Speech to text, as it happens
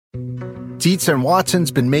Dietz and Watson's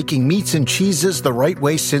been making meats and cheeses the right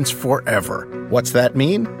way since forever. What's that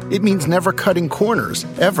mean? It means never cutting corners,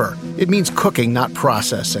 ever. It means cooking, not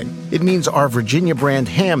processing. It means our Virginia brand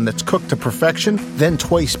ham that's cooked to perfection, then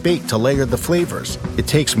twice baked to layer the flavors. It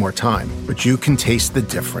takes more time, but you can taste the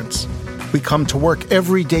difference. We come to work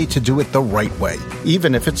every day to do it the right way,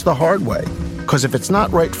 even if it's the hard way. Because if it's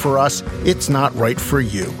not right for us, it's not right for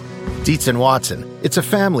you. Dietz and Watson, it's a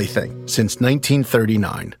family thing since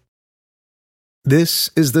 1939. This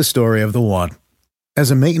is the story of the one. As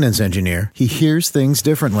a maintenance engineer, he hears things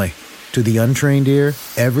differently. To the untrained ear,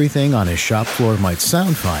 everything on his shop floor might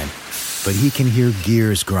sound fine, but he can hear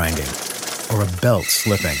gears grinding or a belt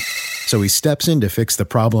slipping. So he steps in to fix the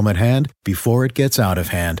problem at hand before it gets out of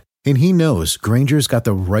hand. And he knows Grainger's got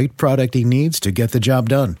the right product he needs to get the job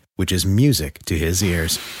done, which is music to his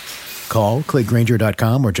ears. Call, click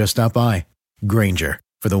Grainger.com, or just stop by. Grainger,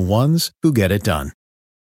 for the ones who get it done.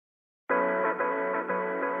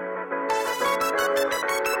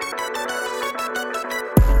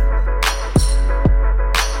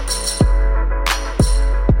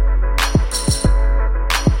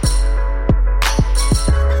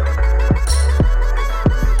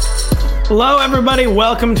 Hello, everybody.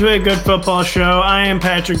 Welcome to A Good Football Show. I am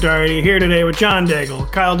Patrick Daugherty, here today with John Daigle,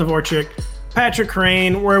 Kyle Dvorak, Patrick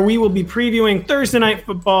Crane, where we will be previewing Thursday Night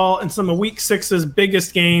Football and some of Week 6's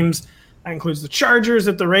biggest games. That includes the Chargers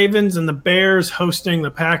at the Ravens and the Bears hosting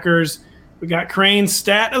the Packers. We got Crane's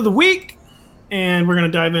Stat of the Week, and we're going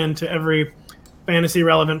to dive into every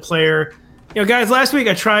fantasy-relevant player. You know, guys, last week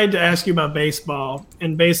I tried to ask you about baseball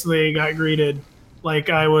and basically got greeted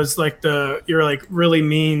like I was like you're like really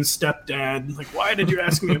mean stepdad. Like, why did you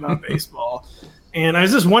ask me about baseball? And I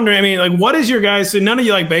was just wondering, I mean, like, what is your guys, so none of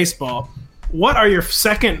you like baseball. What are your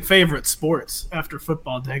second favorite sports after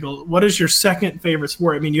football, Daigle? What is your second favorite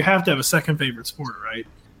sport? I mean, you have to have a second favorite sport, right?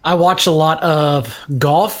 I watch a lot of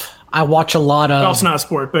golf. I watch a lot of... Golf's not a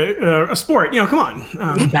sport, but a sport. You know, come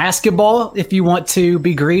on. Basketball, if you want to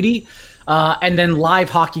be greedy. And then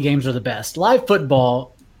live hockey games are the best. Live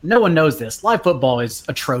football... No one knows this. Live football is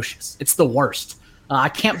atrocious. It's the worst. I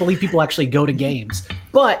can't believe people actually go to games.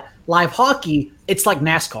 But live hockey, it's like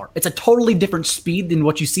NASCAR. It's a totally different speed than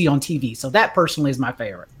what you see on TV. So that personally is my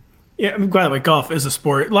favorite. Yeah, I'm glad like golf is a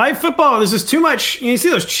sport. Live football, there's just too much. You see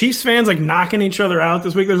those Chiefs fans like knocking each other out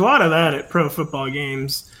this week. There's a lot of that at pro football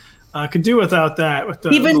games. Could do without that. With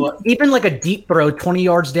even like a deep throw 20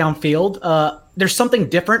 yards downfield, there's something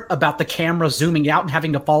different about the camera zooming out and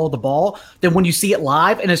having to follow the ball than when you see it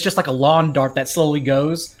live and it's just like a lawn dart that slowly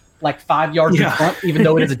goes like 5 yards in front, even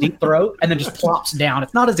though it is a deep throw, and then just plops down.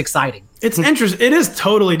 It's not as exciting. It's interesting. It is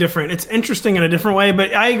totally different. It's interesting in a different way,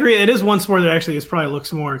 but I agree. It is one sport that actually probably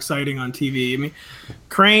looks more exciting on TV. I mean,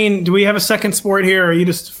 Crane, do we have a second sport here, or are you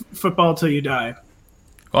just football till you die?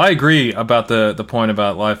 Well, I agree about the point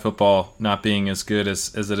about live football not being as good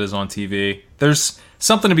as it is on TV. There's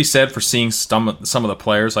something to be said for seeing some of the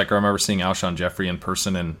players. Like I remember seeing Alshon Jeffrey in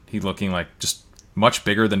person, and he looking like just much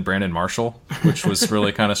bigger than Brandon Marshall, which was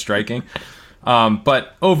really kind of striking.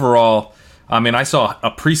 But overall, I mean, I saw a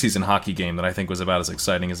preseason hockey game that I think was about as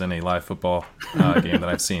exciting as any live football game that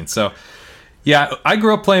I've seen. So, yeah, I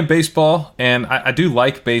grew up playing baseball, and I do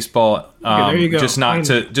like baseball. Okay, there you go. Just not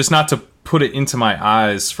to put it into my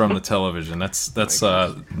eyes from the television. That's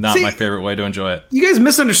not my favorite way to enjoy it. You guys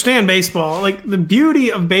misunderstand baseball. Like, the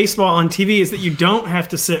beauty of baseball on TV is that you don't have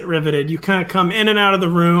to sit riveted. You kind of come in and out of the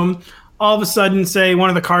room. All of a sudden, say one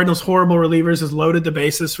of the Cardinals' horrible relievers has loaded the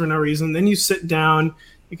bases for no reason. Then you sit down,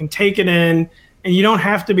 you can take it in, and you don't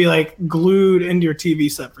have to be like glued into your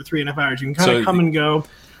TV set for 3.5 hours. You can kind of come and go.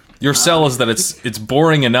 Your sell is that it's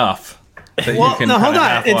boring enough that you can hold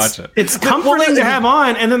on. watch it. It's comforting to have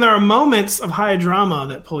on, and then there are moments of high drama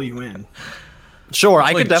that pull you in. Sure,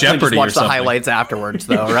 I could definitely Jeopardy just watch the highlights afterwards,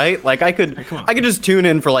 though, right? Like I could just tune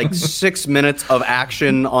in for like 6 minutes of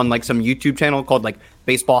action on like some YouTube channel called like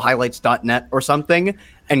baseballhighlights.net or something,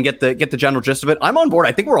 and get the general gist of it. I'm on board.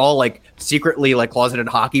 I think we're all like secretly like closeted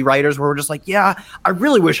hockey writers, where we're just like, yeah, I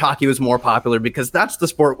really wish hockey was more popular because that's the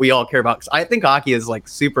sport we all care about. Because I think hockey is like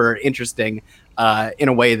super interesting in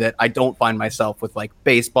a way that I don't find myself with like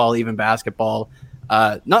baseball, even basketball.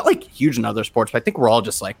 Not like huge in other sports, but I think we're all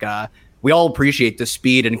just like. We all appreciate the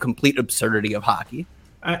speed and complete absurdity of hockey.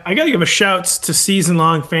 I got to give a shout to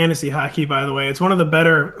season-long fantasy hockey, by the way. It's one of the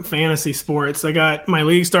better fantasy sports. I got my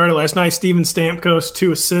league started last night. Steven Stamkos,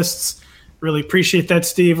 2 assists. Really appreciate that,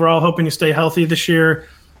 Steve. We're all hoping to stay healthy this year.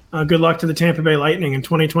 Good luck to the Tampa Bay Lightning in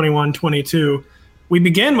 2021-22. We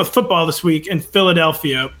begin with football this week in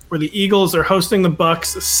Philadelphia, where the Eagles are hosting the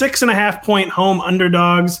Bucs, 6.5-point home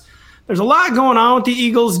underdogs. There's a lot going on with the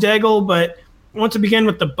Eagles, Daigle, but I want to begin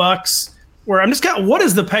with the Bucs. where I'm just got what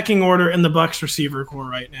is the pecking order in the Bucs receiver core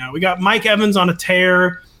right now? We got Mike Evans on a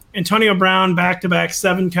tear, Antonio Brown back-to-back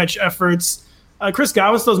 7-catch efforts. Chris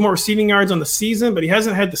Godwin still has more receiving yards on the season, but he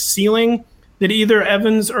hasn't had the ceiling that either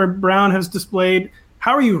Evans or Brown has displayed.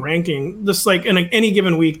 How are you ranking this, like, in any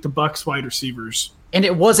given week, the Bucs wide receivers? And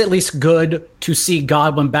it was at least good to see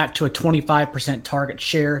Godwin back to a 25% target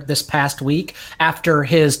share this past week after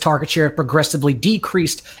his target share progressively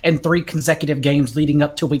decreased in 3 consecutive games leading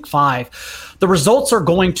up to week 5. The results are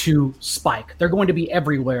going to spike. They're going to be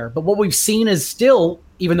everywhere. But what we've seen is still,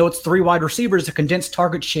 even though it's 3 wide receivers, a condensed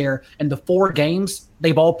target share in the 4 games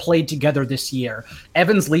they've all played together this year.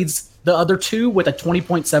 Evans leads the other 2 with a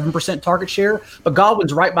 20.7% target share, but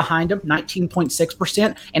Godwin's right behind him,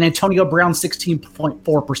 19.6%, and Antonio Brown,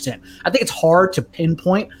 16.4%. I think it's hard to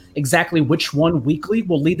pinpoint exactly which one weekly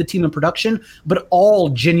will lead the team in production, but all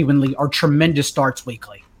genuinely are tremendous starts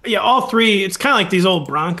weekly. Yeah, all 3. It's kind of like these old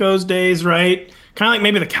Broncos days, right? Kind of like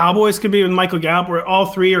maybe the Cowboys could be with Michael Gallup, where all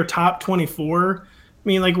 3 are top 24. I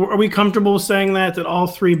mean, like, are we comfortable saying that all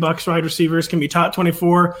 3 Bucs wide receivers can be top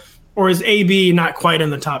 24? Or is AB not quite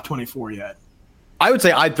in the top 24 yet? I would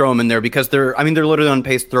say I'd throw them in there because they're literally on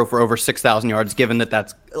pace to throw for over 6,000 yards, given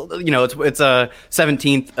that's, it's a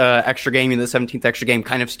 17th extra game, and the 17th extra game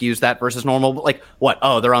kind of skews that versus normal.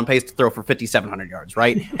 But they're on pace to throw for 5,700 yards,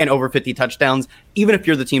 right? And over 50 touchdowns. Even if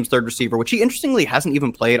you're the team's third receiver, which he interestingly hasn't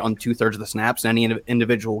even played on 2/3 of the snaps in any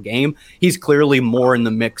individual game, he's clearly more in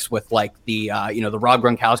the mix with the Rob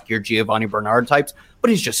Gronkowski or Giovanni Bernard types. But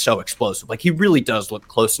he's just so explosive. He really does look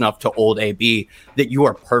close enough to old AB that you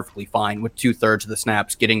are perfectly fine with 2/3 of the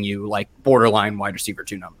snaps getting you borderline wide receiver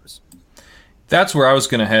 2 numbers. That's where I was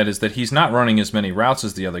going to head, is that he's not running as many routes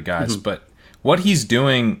as the other guys, but what he's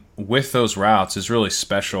doing with those routes is really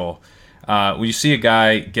special. When you see a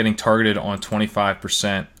guy getting targeted on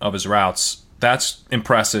 25% of his routes, that's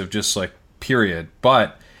impressive, just period.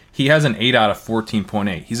 But he has an 8 out of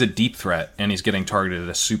 14.8. He's a deep threat, and he's getting targeted at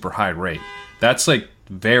a super high rate. That's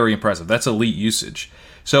very impressive. That's elite usage.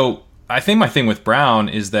 So I think my thing with Brown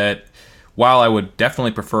is that while I would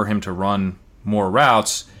definitely prefer him to run more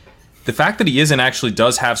routes, the fact that he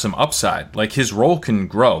does have some upside. His role can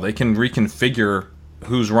grow. They can reconfigure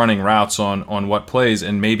who's running routes on what plays,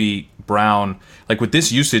 and maybe Brown, with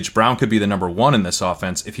this usage, Brown could be the number 1 in this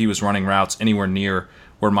offense if he was running routes anywhere near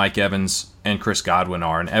where Mike Evans and Chris Godwin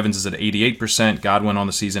are. And Evans is at 88%, Godwin on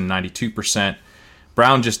the season 92%.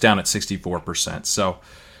 Brown just down at 64%. So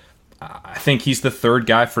I think he's the third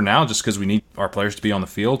guy for now, just because we need our players to be on the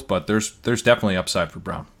field. But there's definitely upside for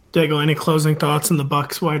Brown. Daigle, any closing thoughts on the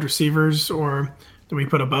Bucs wide receivers, or do we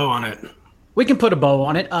put a bow on it? We can put a bow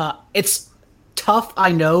on it. It's tough,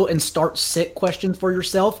 I know, and start-sit questions for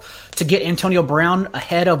yourself to get Antonio Brown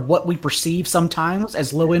ahead of what we perceive sometimes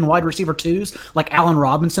as low-end wide receiver 2s, like Allen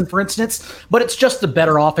Robinson, for instance. But it's just the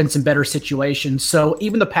better offense and better situation. So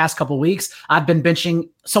even the past couple weeks, I've been benching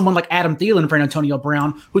someone like Adam Thielen for Antonio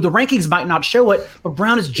Brown, who the rankings might not show it, but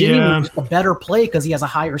Brown is genuinely just a better play because he has a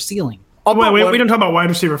higher ceiling. We don't talk about wide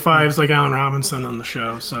receiver 5s like Allen Robinson on the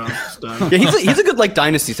show, so yeah, he's a good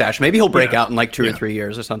dynasty stash. Maybe he'll break out in 2 or 3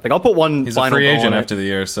 years or something. I'll put one. He's final a free agent on after the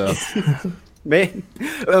year, so. Man,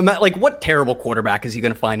 what terrible quarterback is he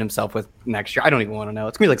going to find himself with next year? I don't even want to know.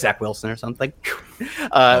 It's going to be like Zach Wilson or something.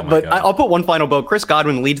 I'll put one final bow. Chris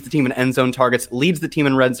Godwin leads the team in end zone targets, leads the team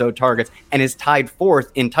in red zone targets, and is tied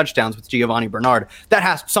 4th in touchdowns with Giovanni Bernard.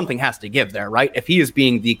 Something has to give there, right? If he is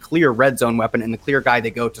being the clear red zone weapon and the clear guy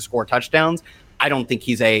they go to score touchdowns, I don't think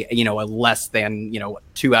he's a less than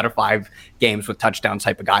 2 out of 5 games with touchdowns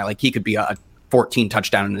type of guy. He could be a 14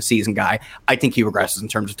 touchdown in a season guy. I think he regresses in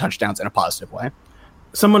terms of touchdowns in a positive way.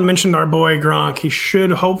 Someone mentioned our boy Gronk. He should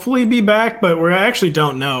hopefully be back, but we actually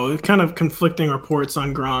don't know. Kind of conflicting reports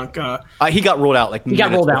on Gronk. He got ruled out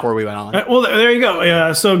before we went on. Well, there you go.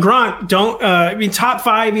 Yeah. So Gronk, top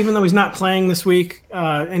 5, even though he's not playing this week.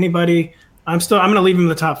 Anybody? I'm going to leave him in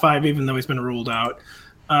the top 5, even though he's been ruled out.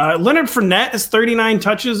 Leonard Fournette has 39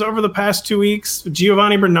 touches over the past 2 weeks.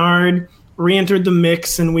 Giovanni Bernard re-entered the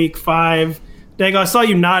mix in week 5. Dago, I saw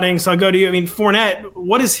you nodding, so I'll go to you. I mean, Fournette,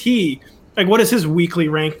 what is he? What is his weekly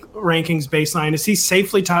rankings baseline? Is he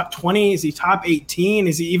safely top 20? Is he top 18?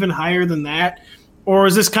 Is he even higher than that? Or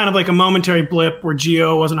is this kind of like a momentary blip where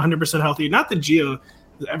Gio wasn't 100% healthy? Not that Gio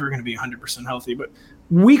is ever going to be 100% healthy, but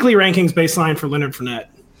weekly rankings baseline for Leonard Fournette.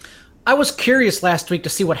 I was curious last week to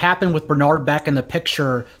see what happened with Bernard back in the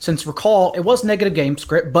picture, since recall, it was negative game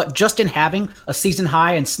script, but just in having a season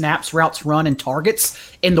high in snaps, routes run, and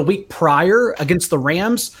targets in the week prior against the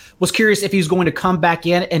Rams, was curious if he was going to come back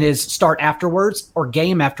in his start afterwards or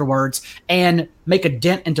game afterwards and make a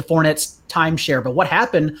dent into Fournette's timeshare. But what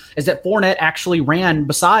happened is that Fournette actually ran,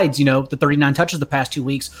 besides, the 39 touches the past 2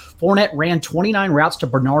 weeks, Fournette ran 29 routes to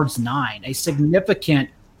Bernard's 9, a significant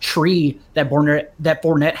tree that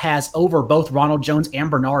Fournette has over both Ronald Jones and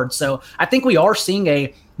Bernard. So I think we are seeing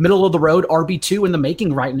a middle of the road RB2 in the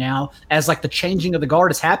making right now, as like the changing of the guard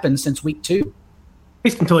has happened since week 2. At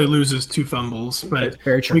least until he loses 2 fumbles, but That's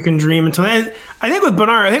very true. We can dream until. And I think with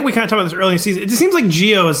Bernard, I think we kind of talked about this early in the season. It just seems like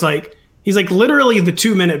Gio is he's literally the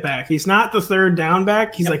 2-minute back. He's not the third down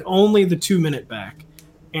back. He's only the 2-minute back,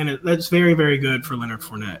 and that's very, very good for Leonard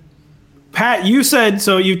Fournette. Pat, you said,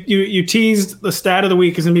 so you teased the stat of the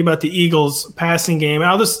week is going to be about the Eagles passing game. And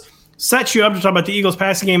I'll just set you up to talk about the Eagles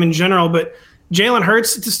passing game in general, but Jalen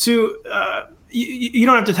Hurts, just to you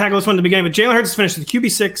don't have to tackle this one at the beginning, but Jalen Hurts has finished the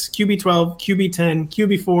QB6, QB12, QB10,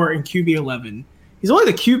 QB4, and QB11. He's only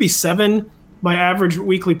the QB7 by average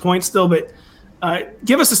weekly points still, but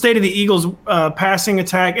give us the state of the Eagles passing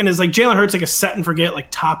attack, and is Jalen Hurts a set and forget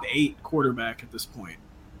top 8 quarterback at this point?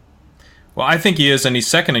 Well, I think he is, and he's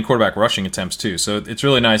second in quarterback rushing attempts too. So it's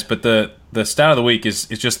really nice. But the stat of the week is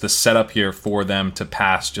just the setup here for them to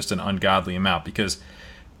pass just an ungodly amount, because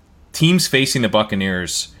teams facing the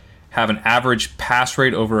Buccaneers have an average pass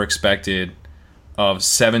rate over expected of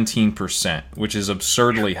 17%, which is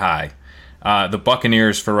absurdly high. The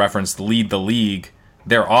Buccaneers, for reference, lead the league.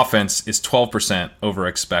 Their offense is 12% over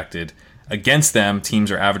expected. Against them, teams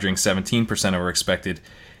are averaging 17% over expected.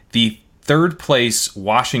 The third place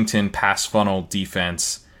Washington pass funnel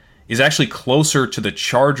defense is actually closer to the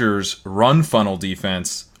Chargers run funnel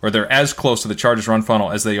defense, or they're as close to the Chargers run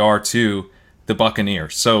funnel as they are to the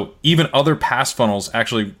Buccaneers. So even other pass funnels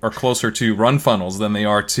actually are closer to run funnels than they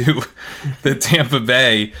are to the Tampa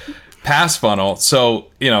Bay pass funnel.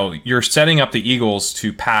 So, you're setting up the Eagles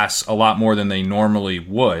to pass a lot more than they normally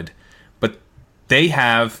would, but they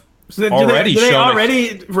have do they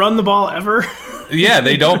already run the ball ever? Yeah,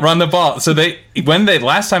 they don't run the ball. So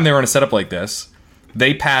last time they were in a setup like this,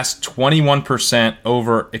 they passed 21%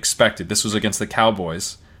 over expected. This was against the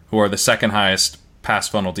Cowboys, who are the second highest pass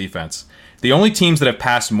funnel defense. The only teams that have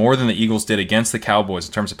passed more than the Eagles did against the Cowboys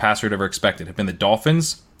in terms of pass rate over expected have been the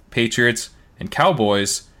Dolphins, Patriots, and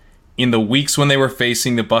Cowboys in the weeks when they were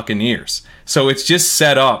facing the Buccaneers. So it's just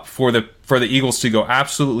set up for the Eagles to go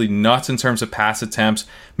absolutely nuts in terms of pass attempts.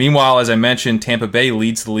 Meanwhile, as I mentioned, Tampa Bay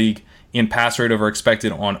leads the league in pass rate over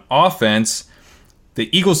expected on offense.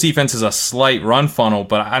 The Eagles defense is a slight run funnel,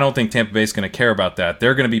 but I don't think Tampa Bay is going to care about that.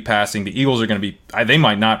 They're going to be passing. The Eagles are going to be, they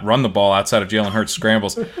might not run the ball outside of Jalen Hurts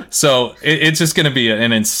scrambles. So it's just going to be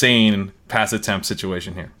an insane pass attempt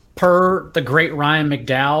situation here. Per the great Ryan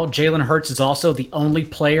McDowell, Jalen Hurts is also the only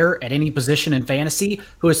player at any position in fantasy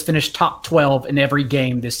who has finished top 12 in every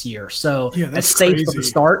game this year. So that's safe from the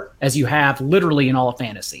start, as you have literally in all of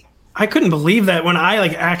fantasy. I couldn't believe that when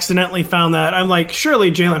I accidentally found that. I'm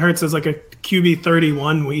surely Jalen Hurts is a QB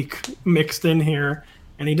 31 week mixed in here,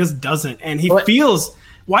 and he just doesn't. And he feels.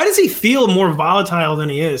 Why does he feel more volatile than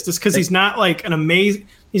he is? Just because he's not an amazing.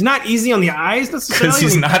 He's not easy on the eyes necessarily. Because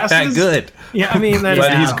he's not that good. Yeah, I mean,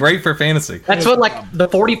 but he's great for fantasy. That's what the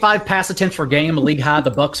 45 pass attempts per game, league high,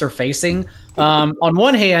 the Bucs are facing. On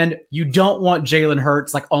one hand, you don't want Jalen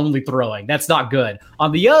Hurts only throwing. That's not good.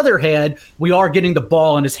 On the other hand, we are getting the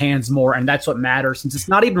ball in his hands more, and that's what matters, since it's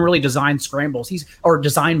not even really designed scrambles. Or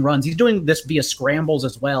design runs. He's doing this via scrambles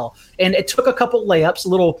as well. And it took a couple layups,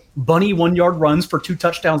 little bunny 1-yard runs for 2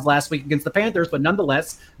 touchdowns last week against the Panthers, but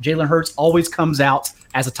nonetheless, Jalen Hurts always comes out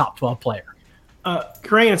as a top 12 player.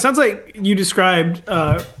 Crane, it sounds like you described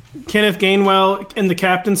Kenneth Gainwell in the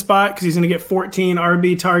captain spot because he's going to get 14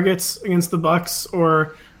 RB targets against the Bucs,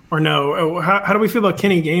 or no? How do we feel about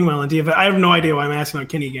Kenny Gainwell in DFS? I have no idea why I'm asking about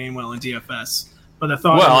Kenny Gainwell in DFS, but I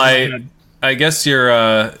thought. Well, I guess you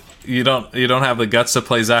don't have the guts to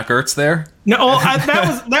play Zach Ertz there. No,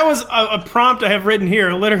 that was a prompt I have written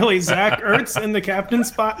here. Literally, Zach Ertz in the captain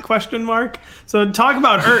spot ? So talk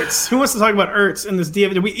about Ertz. Who wants to talk about Ertz in this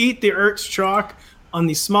DFS? Do we eat the Ertz chalk on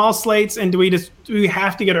these small slates, and do we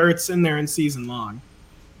have to get Ertz in there in season long?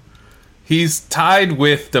 He's tied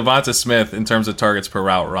with Devonta Smith in terms of targets per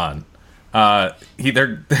route run.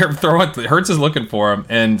 They're throwing. Hurts is looking for him,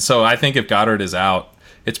 and so I think if Goddard is out,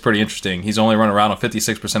 it's pretty interesting. He's only run around on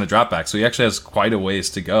 56% of dropbacks, so he actually has quite a ways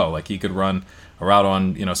to go. He could run a route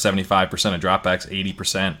on 75% of dropbacks,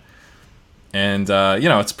 80%, and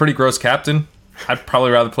it's a pretty gross captain. I'd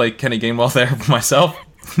probably rather play Kenny Gainwell there myself.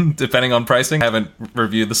 depending on pricing. I haven't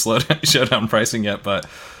reviewed the showdown pricing yet, but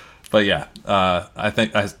yeah, I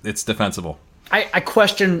think it's defensible. I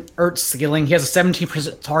question Ertz's ceiling. He has a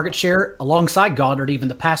 17% target share alongside Goddard even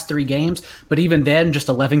the past 3 games, but even then, just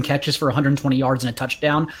 11 catches for 120 yards and a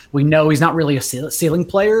touchdown. We know he's not really a ceiling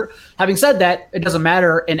player. Having said that, it doesn't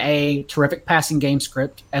matter in a terrific passing game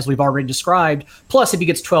script, as we've already described. Plus, if he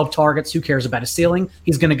gets 12 targets, who cares about his ceiling?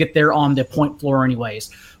 He's going to get there on the point floor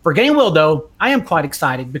anyways. For Gainwell, though, I am quite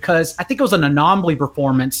excited because I think it was an anomaly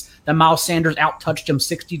performance that Miles Sanders out-touched him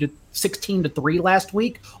 16-3 last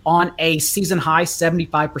week on a season-high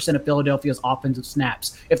 75% of Philadelphia's offensive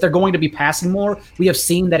snaps. If they're going to be passing more, we have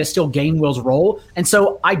seen that it's still Gainwell's role. And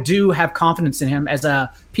so I do have confidence in him as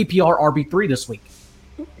a PPR RB3 this week.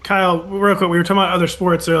 Kyle, real quick, we were talking about other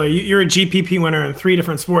sports earlier. You're a GPP winner in 3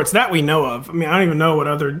 different sports that we know of. I mean, I don't even know what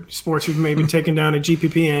other sports you've maybe taken down a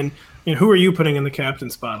GPP in. And who are you putting in the captain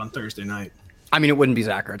spot on Thursday night? I mean, it wouldn't be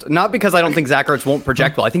Zach Ertz. Not because I don't think Zach Ertz won't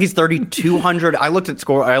project well. I think he's 3,200. I looked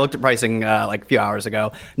at pricing like a few hours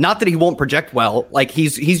ago. Not that he won't project well. Like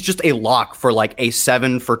he's just a lock for like a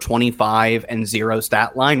 7 for 25 and 0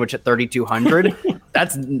 stat line, which at 3,200,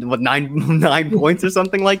 that's what nine points or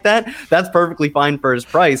something like that. That's perfectly fine for his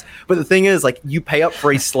price. But the thing is, like, you pay up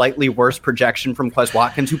for a slightly worse projection from Quez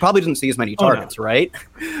Watkins, who probably doesn't see as many targets, right?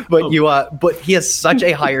 But but he has such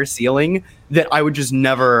a higher ceiling that I would just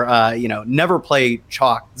never play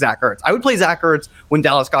chalk Zach Ertz. I would play Zach Ertz when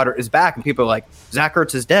Dallas Goedert is back and people are like, Zach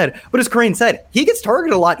Ertz is dead. But as Corain said, he gets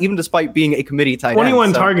targeted a lot even despite being a committee tight end.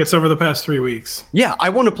 21 targets over the past 3 weeks. Yeah, I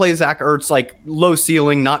want to play Zach Ertz like low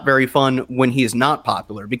ceiling, not very fun when he's not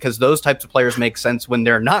popular, because those types of players make sense when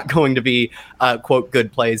they're not going to be, quote,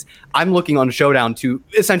 good plays. I'm looking on Showdown to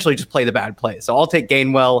essentially just play the bad plays. So I'll take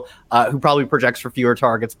Gainwell, who probably projects for fewer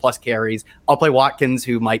targets plus carries. I'll play Watkins,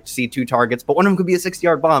 who might see 2 targets, but one of them could be a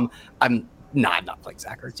 60-yard bomb. I'm not playing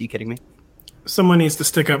Zach Ertz. Are you kidding me? Someone needs to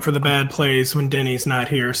stick up for the bad plays when Denny's not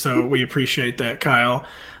here, so we appreciate that, Kyle.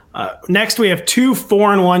 Next, we have 2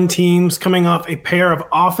 4-1 teams coming off a pair of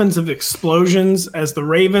offensive explosions as the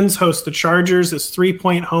Ravens host the Chargers as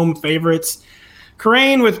 3-point home favorites.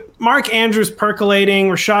 Corain, with Mark Andrews percolating,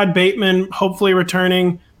 Rashad Bateman hopefully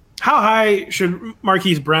returning, how high should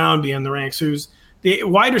Marquise Brown be in the ranks, who's the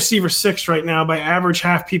wide receiver 6 right now by average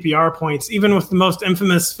half PPR points, even with the most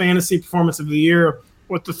infamous fantasy performance of the year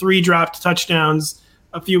with the 3 dropped touchdowns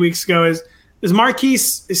a few weeks ago? Is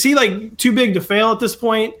Marquise, is he like too big to fail at this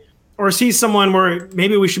point? Or is he someone where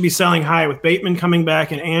maybe we should be selling high with Bateman coming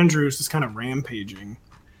back and Andrews is kind of rampaging?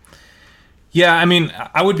 Yeah, I mean,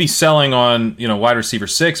 I would be selling on, wide receiver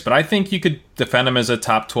 6, but I think you could defend him as a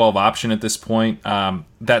top 12 option at this point.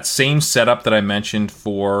 That same setup that I mentioned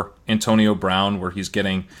for Antonio Brown, where he's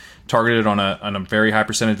getting targeted on a very high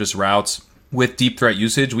percentage of his routes with deep threat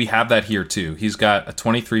usage, we have that here too. He's got a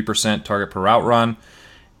 23% target per route run,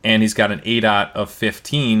 and he's got an ADOT of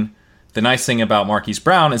 15. The nice thing about Marquise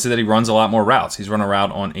Brown is that he runs a lot more routes. He's run a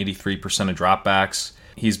route on 83% of dropbacks.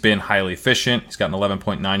 He's been highly efficient. He's gotten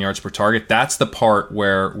 11.9 yards per target. That's the part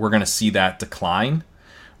where we're going to see that decline.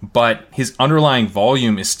 But his underlying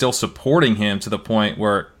volume is still supporting him to the point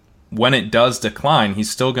where when it does decline,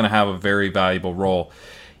 he's still going to have a very valuable role.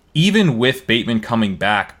 Even with Bateman coming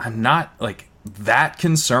back, I'm not like that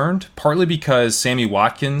concerned, partly because Sammy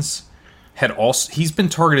Watkins he's been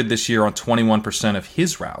targeted this year on 21% of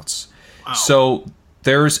his routes. Wow. So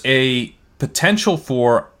there's a potential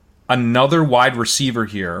for another wide receiver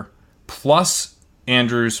here, plus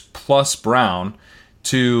Andrews, plus Brown,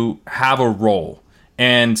 to have a role.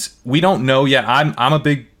 And we don't know yet. I'm a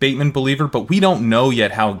big Bateman believer, but we don't know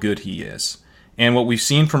yet how good he is. And what we've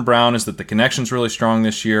seen from Brown is that the connection's really strong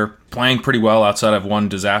this year, playing pretty well outside of one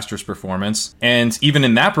disastrous performance. And even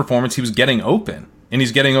in that performance, he was getting open, and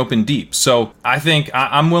he's getting open deep. So I think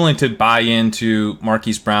I'm willing to buy into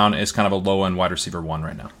Marquise Brown as kind of a low-end wide receiver 1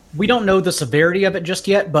 right now. We don't know the severity of it just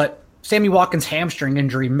yet, but Sammy Watkins' hamstring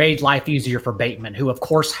injury made life easier for Bateman, who, of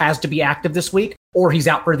course, has to be active this week, or he's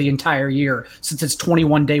out for the entire year since his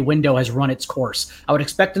 21-day window has run its course. I would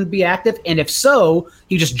expect him to be active, and if so,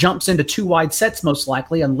 he just jumps into 2 wide sets most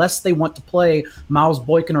likely, unless they want to play Miles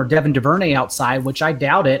Boykin or Devin DuVernay outside, which I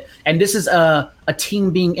doubt it. And this is a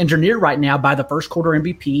team being engineered right now by the first quarter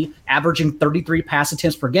MVP, averaging 33 pass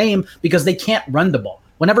attempts per game because they can't run the ball.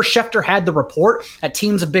 Whenever Schefter had the report that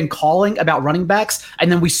teams have been calling about running backs,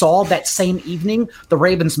 and then we saw that same evening the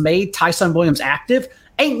Ravens made Tyson Williams active,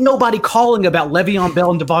 Ain't nobody calling about Le'Veon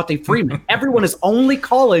Bell and Devontae Freeman. Everyone is only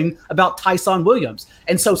calling about Tyson Williams.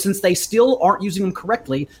 And so since they still aren't using him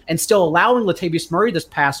correctly and still allowing Latavius Murray this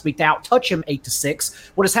past week to outtouch him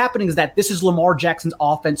 8-6, what is happening is that this is Lamar Jackson's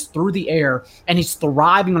offense through the air, and he's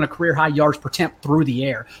thriving on a career high yards per attempt through the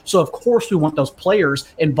air. So of course we want those players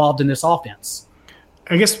involved in this offense.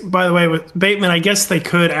 I guess, by the way, with Bateman, I guess they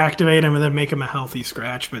could activate him and then make him a healthy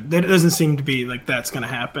scratch, but that doesn't seem to be like that's going to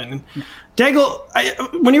happen. Daigle,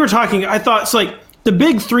 when you were talking, I thought it's like the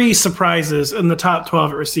big three surprises in the top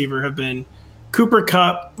 12 at receiver have been Cooper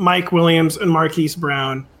Kupp, Mike Williams, and Marquise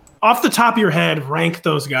Brown. Off the top of your head, rank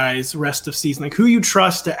those guys rest of season. Like who you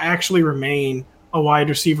trust to actually remain a wide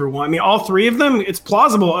receiver one. I mean, all three of them, it's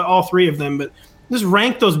plausible, all three of them, but just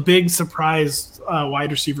rank those big surprise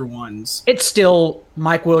wide receiver ones. It's still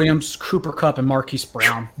Mike Williams, Cooper Kupp, and Marquise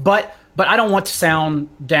Brown. But I don't want to sound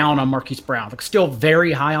down on Marquise Brown. Like still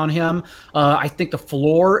very high on him. I think the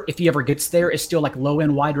floor, if he ever gets there, is still like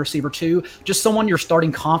low-end wide receiver 2. Just someone you're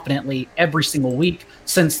starting confidently every single week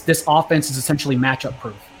since this offense is essentially matchup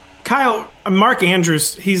proof. Kyle, Mark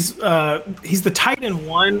Andrews, he's the tight end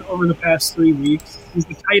 1 over the past 3 weeks. He's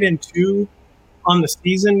the tight end 2 on the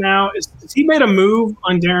season now. Has he made a move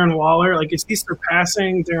on Darren Waller? Like, is he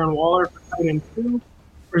surpassing Darren Waller for tight end 2?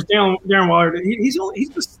 Or is Darren Waller, he's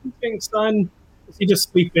the sleeping son? Is he just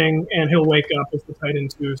sleeping and he'll wake up as the tight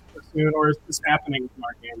end 2 soon? Or is this happening with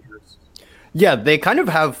Mark Andrews? Yeah, they kind of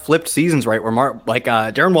have flipped seasons, right? Where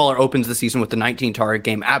Darren Waller opens the season with the 19-target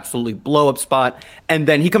game, absolutely blow-up spot, and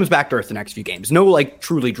then he comes back to earth the next few games. No, like,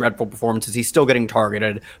 truly dreadful performances. He's still getting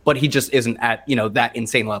targeted, but he just isn't at, that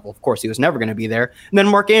insane level. Of course, he was never going to be there. And then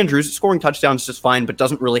Mark Andrews, scoring touchdowns just fine, but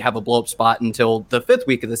doesn't really have a blow-up spot until the 5th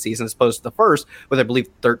week of the season as opposed to the first, with, I believe,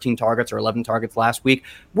 13 targets or 11 targets last week.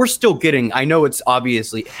 We're still getting, I know it's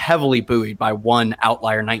obviously heavily buoyed by one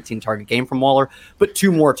outlier 19-target game from Waller, but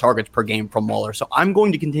 2 more targets per game from Waller. So I'm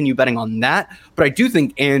going to continue betting on that. But I do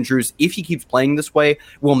think Andrews, if he keeps playing this way,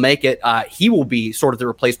 will make it. He will be sort of the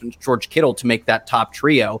replacement to George Kittle to make that top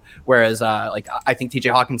trio. Whereas, I think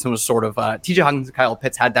TJ Hawkinson was sort of TJ Hawkinson and Kyle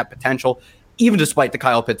Pitts had that potential, even despite the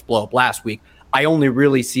Kyle Pitts blow up last week. I only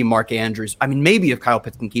really see Mark Andrews. I mean, maybe if Kyle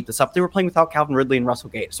Pitts can keep this up, they were playing without Calvin Ridley and Russell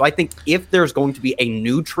Gage. So I think if there's going to be a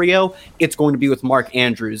new trio, it's going to be with Mark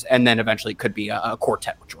Andrews, and then eventually it could be a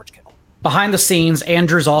quartet with George Kittle. Behind the scenes,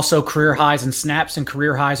 Andrews also career highs in snaps and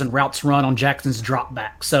career highs in routes run on Jackson's drop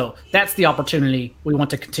back. So that's the opportunity we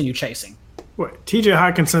want to continue chasing. What, TJ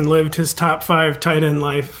Hawkinson lived his top 5 tight end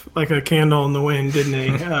life like a candle in the wind, didn't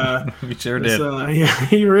he? He sure did. Yeah,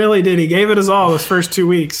 he really did. He gave it his all those first 2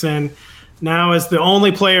 weeks, and now as the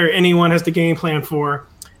only player anyone has to game plan for,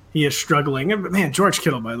 he is struggling. Man, George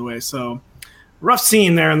Kittle, by the way. So rough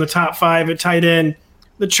scene there in the top 5 at tight end.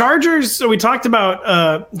 The Chargers, so we talked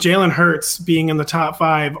about Jalen Hurts being in the top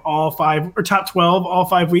 5, all 5, or top 12, all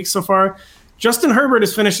 5 weeks so far. Justin Herbert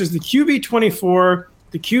has finished as the QB 24,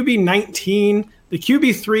 the QB 19, the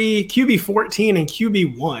QB 3, QB 14, and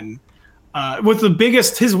QB 1. With the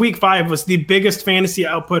biggest, his week 5 was the biggest fantasy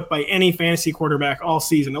output by any fantasy quarterback all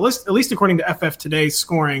season, at least according to FF Today's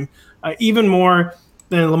scoring, even more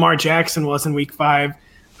than Lamar Jackson was in week 5.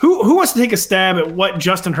 Who wants to take a stab at what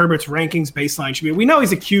Justin Herbert's rankings baseline should be? We know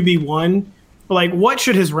he's a QB1, but what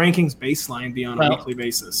should his rankings baseline be on a weekly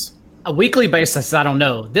basis? A weekly basis, I don't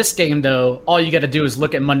know. This game, though, all you got to do is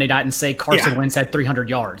look at Monday night and say Carson Wentz had 300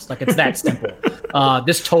 yards. It's that simple.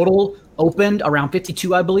 This total opened around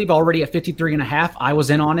 52, I believe, already at 53.5. I was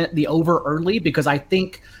in on it, the over early, because I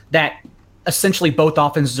think that essentially both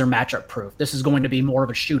offenses are matchup proof. This is going to be more of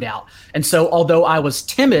a shootout. And so although I was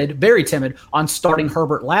timid, very timid on starting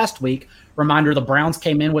Herbert last week, reminder, the Browns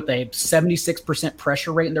came in with a 76%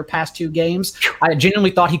 pressure rate in their past 2 games. I genuinely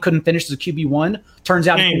thought he couldn't finish as a QB1. Turns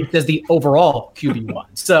out he finished as the overall QB1.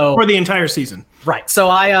 So for the entire season. Right. So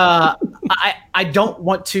I don't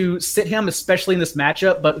want to sit him, especially in this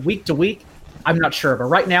matchup, but week to week, I'm not sure. But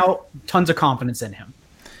right now, tons of confidence in him.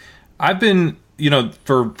 I've been,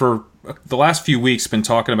 for the last few weeks been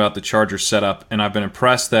talking about the Chargers setup, and I've been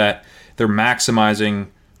impressed that they're maximizing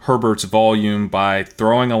Herbert's volume by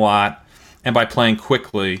throwing a lot and by playing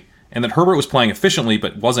quickly, and that Herbert was playing efficiently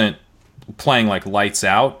but wasn't playing like lights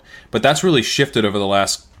out. But that's really shifted over the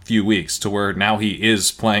last few weeks to where now he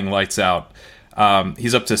is playing lights out.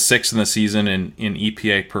 He's up to 6th in the season in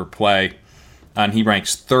EPA per play, and he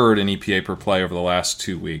ranks 3rd in EPA per play over the last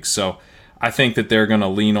 2 weeks. So I think that they're going to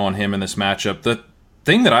lean on him in this matchup. The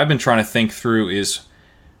thing that I've been trying to think through is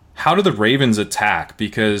how do the Ravens attack?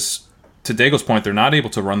 Because to Daigle's point, they're not able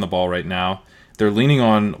to run the ball right now. They're leaning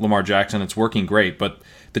on Lamar Jackson. It's working great, but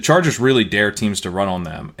the Chargers really dare teams to run on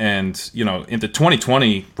them. And, in the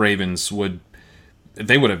 2020 Ravens would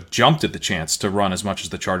they would have jumped at the chance to run as much as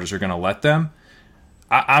the Chargers are going to let them.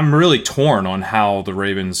 I'm really torn on how the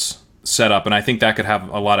Ravens set up, and I think that could have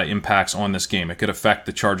a lot of impacts on this game. It could affect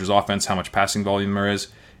the Chargers offense, how much passing volume there is,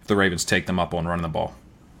 if the Ravens take them up on running the ball.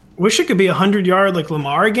 Wish it could be a 100-yard like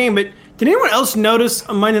Lamar game, but did anyone else notice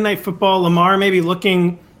on Monday Night Football Lamar maybe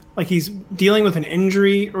looking like he's dealing with an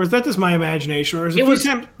injury, or is that just my imagination? Or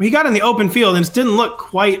he got in the open field and it didn't look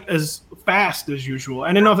quite as fast as usual. I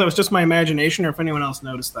didn't know if that was just my imagination or if anyone else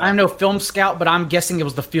noticed that. I'm no film scout, but I'm guessing it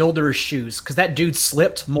was the field or his shoes, because that dude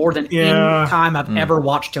slipped more than any time I've ever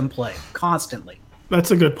watched him play, constantly.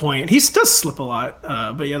 That's a good point. He does slip a lot,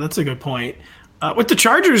 but yeah, that's a good point. With the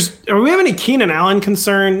Chargers, do we have any Keenan Allen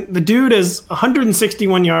concern? The dude is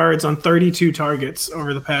 161 yards on 32 targets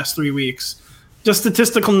over the past 3 weeks. Just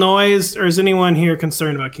statistical noise, or is anyone here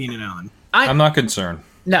concerned about Keenan Allen? I'm not concerned.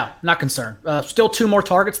 No, not concerned. Still 2 more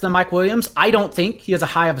targets than Mike Williams. I don't think he has a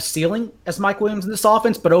high of a ceiling as Mike Williams in this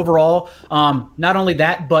offense, but overall, not only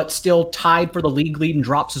that, but still tied for the league lead in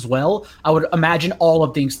drops as well. I would imagine all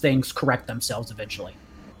of these things correct themselves eventually.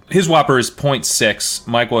 His Whopper is 0.6.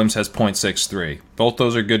 Mike Williams has 0.63. Both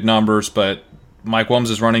those are good numbers, but Mike Williams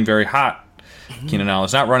is running very hot. Keenan Allen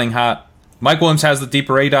is not running hot. Mike Williams has the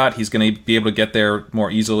deeper ADOT. He's going to be able to get there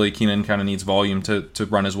more easily. Keenan kind of needs volume to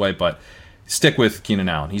run his way, but stick with Keenan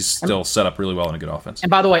Allen. He's still set up really well in a good offense. And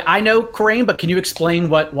by the way, I know Kareem, but can you explain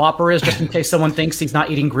what Whopper is, just in case someone thinks he's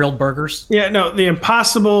not eating grilled burgers? Yeah, no, the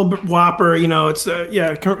Impossible Whopper, it's,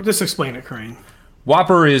 just explain it, Kareem.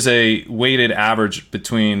 Whopper is a weighted average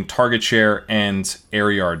between target share and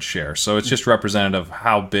air yard share. So it's just representative of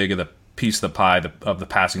how big of the piece of the pie of the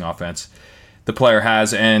passing offense the player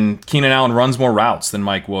has. And Keenan Allen runs more routes than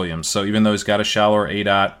Mike Williams. So even though he's got a shallower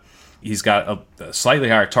ADOT, he's got a slightly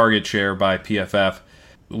higher target share by PFF,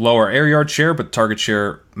 lower air yard share, but target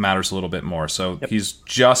share matters a little bit more. So he's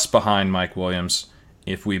just behind Mike Williams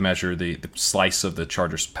if we measure the slice of the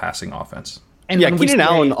Chargers passing offense. And Keenan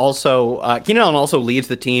Allen also leads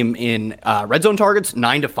the team in red zone targets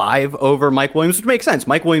 9-5 over Mike Williams, which makes sense.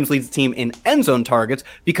 Mike Williams leads the team in end zone targets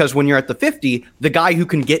because when you're at the 50, the guy who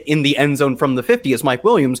can get in the end zone from the 50 is Mike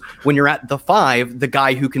Williams. When you're at the 5, the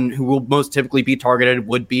guy who will most typically be targeted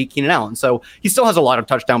would be Keenan Allen. So he still has a lot of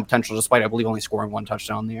touchdown potential, despite I believe only scoring 1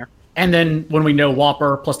 touchdown in the air. And then when we know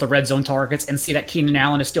Whopper plus the red zone targets and see that Keenan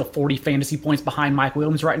Allen is still 40 fantasy points behind Mike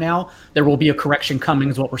Williams right now, there will be a correction coming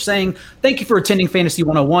is what we're saying. Thank you for attending Fantasy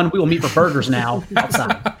 101. We will meet for burgers now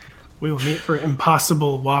outside. We will meet for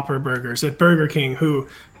Impossible Whopper burgers at Burger King, who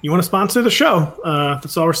you want to sponsor the show.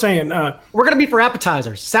 That's all we're saying. We're going to be for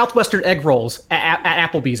appetizers. Southwestern egg rolls at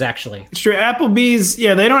Applebee's, actually. It's true. Applebee's,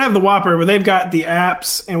 they don't have the Whopper, but they've got the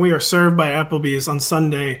apps, and we are served by Applebee's on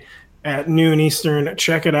Sunday at noon Eastern.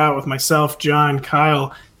 Check it out with myself, John,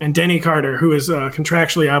 Kyle, and Denny Carter, who is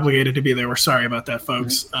contractually obligated to be there. We're sorry about that,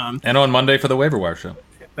 folks. And on Monday for the Waiver Wire show.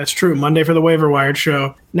 That's true. Monday for the Waiver Wire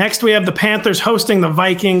show. Next, we have the Panthers hosting the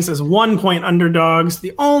Vikings as 1-point underdogs.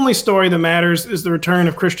 The only story that matters is the return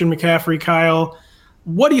of Christian McCaffrey. Kyle,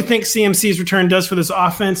 what do you think CMC's return does for this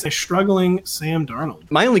offense? A struggling Sam Darnold.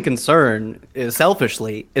 My only concern is,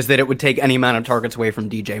 selfishly, is that it would take any amount of targets away from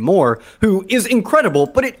DJ Moore, who is incredible,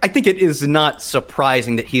 but I think it is not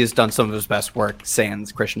surprising that he has done some of his best work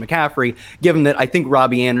sans Christian McCaffrey, given that I think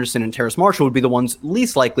Robbie Anderson and Terrace Marshall would be the ones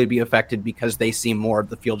least likely to be affected because they seem more of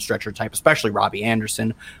the field stretcher type, especially Robbie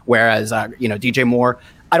Anderson, whereas, DJ Moore,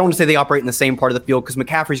 I don't want to say they operate in the same part of the field because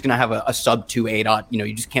McCaffrey's going to have a sub-2 ADOT.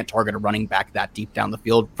 You just can't target a running back that deep down the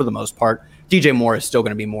field for the most part. DJ Moore is still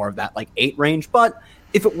going to be more of that 8 range, but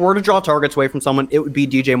if it were to draw targets away from someone, it would be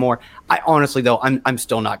DJ Moore. I honestly, though, I'm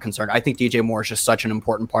still not concerned. I think DJ Moore is just such an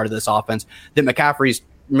important part of this offense that McCaffrey's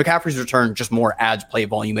return just more adds play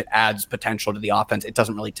volume. It adds potential to the offense. It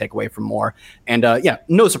doesn't really take away from Moore. And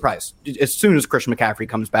no surprise. As soon as Christian McCaffrey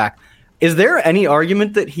comes back, is there any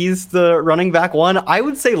argument that he's the running back 1? I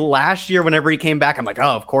would say last year, whenever he came back, I'm like, oh,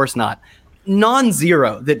 of course not.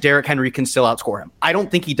 Non-zero that Derrick Henry can still outscore him. I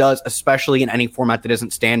don't think he does, especially in any format that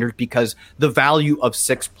isn't standard, because the value of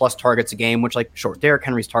 6+ targets a game, which Derrick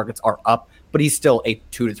Henry's targets are up, but he's still a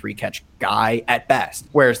 2 to 3 catch guy at best.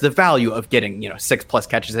 Whereas the value of getting 6+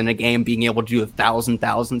 catches in a game, being able to do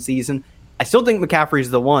 1,000 season, I still think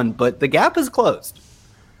McCaffrey's the one, but the gap is closed.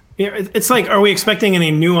 Yeah, it's like, are we expecting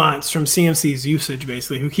any nuance from CMC's usage,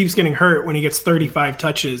 basically, who keeps getting hurt when he gets 35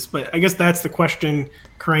 touches? But I guess that's the question,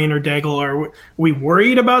 Crane or Daigle. Are we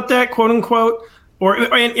worried about that, quote unquote? Or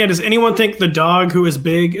does anyone think the dog who is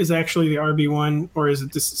big is actually the RB1, or is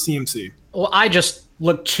it just CMC? Well, I just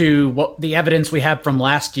look to what the evidence we have from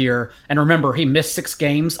last year, and remember, he missed 6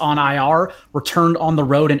 games on IR, returned on the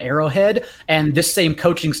road in Arrowhead, and this same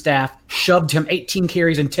coaching staff shoved him 18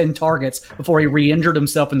 carries and 10 targets before he re-injured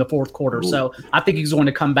himself in the fourth quarter. So I think he's going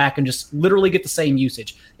to come back and just literally get the same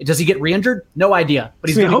usage. Does he get re-injured? No idea. But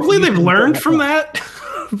hopefully they've learned from that.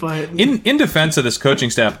 But in defense of this coaching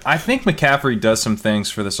staff, I think McCaffrey does some things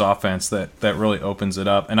for this offense that really opens it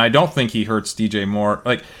up, and I don't think he hurts DJ Moore.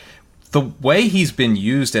 Like, the way he's been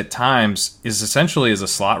used at times is essentially as a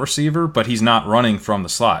slot receiver, but he's not running from the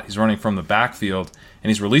slot. He's running from the backfield, and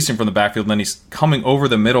he's releasing from the backfield, and then he's coming over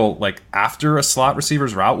the middle like after a slot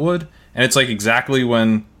receiver's route would, and it's like exactly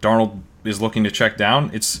when Darnold is looking to check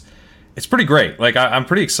down. It's pretty great. Like, I'm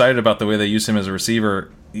pretty excited about the way they use him as a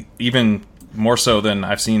receiver, even more so than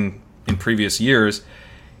I've seen in previous years.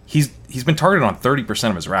 He's been targeted on 30%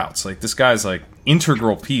 of his routes. Like, this guy's like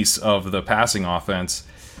integral piece of the passing offense,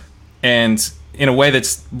 and in a way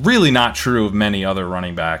that's really not true of many other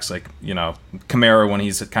running backs. Like, you know, Kamara, when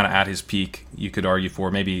he's kind of at his peak, you could argue for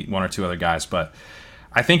maybe one or two other guys, but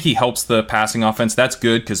I think he helps the passing offense. That's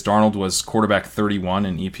good because Darnold was quarterback 31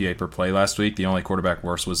 in EPA per play last week. The only quarterback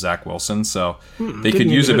worse was Zach Wilson, so they could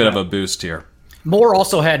use a bit of a boost here. Moore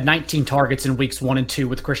also had 19 targets in weeks 1 and 2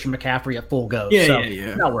 with Christian McCaffrey at full go.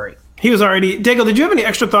 Yeah. Not worried. He was already... Daigle, did you have any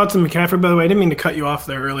extra thoughts on McCaffrey, by the way? I didn't mean to cut you off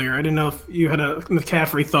there earlier. I didn't know if you had a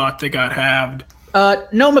McCaffrey thought that got halved.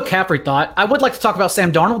 No McCaffrey thought. I would like to talk about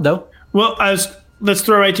Sam Darnold, though. Well, let's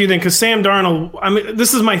throw right to you then, because Sam Darnold, I mean,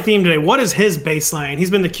 this is my theme today. What is his baseline? He's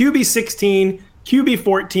been the QB 16, QB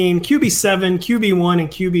 14, QB 7, QB 1, and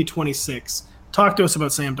QB 26. Talk to us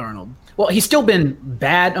about Sam Darnold. Well, he's still been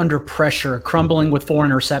bad under pressure, crumbling with 4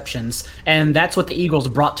 interceptions, and that's what the Eagles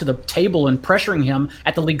brought to the table in pressuring him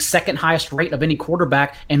at the league's second highest rate of any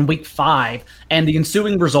quarterback in week 5. And the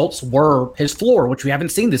ensuing results were his floor, which we haven't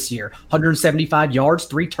seen this year. 175 yards,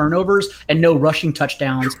 3 turnovers, and no rushing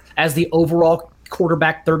touchdowns as the overall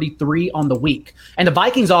quarterback 33 on the week. And the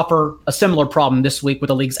Vikings offer a similar problem this week with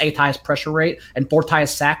the league's 8th highest pressure rate and 4th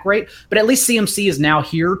highest sack rate. But at least CMC is now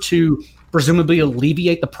here to presumably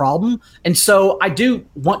alleviate the problem. And so I do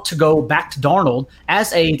want to go back to Darnold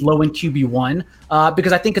as a low-end QB1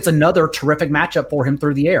 because I think it's another terrific matchup for him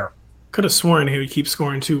through the air. Could have sworn he would keep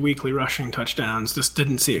scoring 2 weekly rushing touchdowns. Just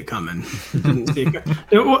didn't see it coming.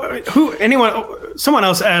 Someone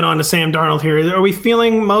else add on to Sam Darnold here. Are we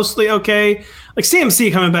feeling mostly okay? Like,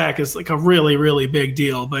 CMC coming back is like a really, really big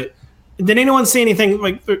deal, but did anyone see anything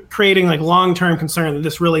like creating like long-term concern that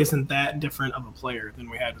this really isn't that different of a player than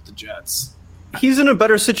we had with the Jets? He's in a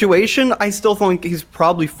better situation. I still think he's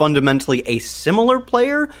probably fundamentally a similar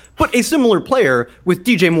player, but a similar player with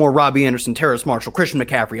DJ Moore, Robbie Anderson, Terrace Marshall, Christian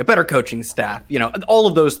McCaffrey, a better coaching staff, you know, all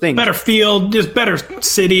of those things. Better field, just better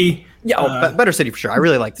city. Yeah, better city for sure. I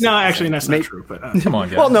really like the No, actually, that's not true. But come on,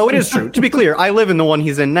 guys. Well, no, it is true. To be clear, I live in the one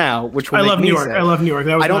he's in now, which will I make love me New York. sad. I love New York.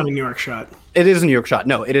 That was not a New York shot. It is a New York shot.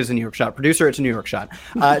 No, it is a New York shot. Producer, it's a New York shot.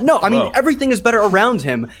 No, I mean, everything is better around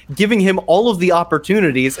him, giving him all of the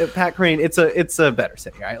opportunities. Pat Crane, it's a better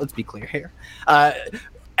city, all right? Let's be clear here.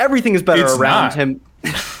 Everything is better around him.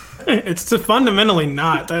 It's fundamentally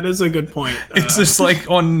not. That is a good point. It's just like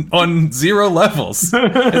on 0 levels.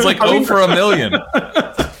 It's like 0 for a million.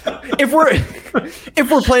 If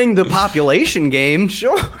we're playing the population game,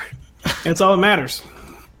 sure. That's all that matters.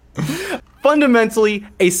 Fundamentally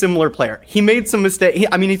a similar player. He made some mistakes.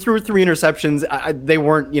 He threw 3 interceptions. They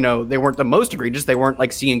weren't the most egregious. They weren't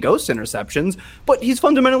like seeing ghost interceptions, but he's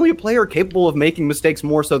fundamentally a player capable of making mistakes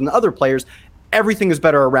more so than other players. Everything is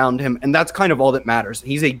better around him, and that's kind of all that matters.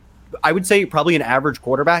 He's I would say probably an average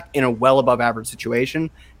quarterback in a well above average situation,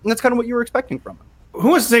 and that's kind of what you were expecting from him. Who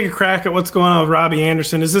wants to take a crack at what's going on with Robbie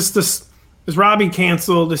Anderson? Is Robbie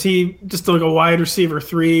canceled? Is he just like a wide receiver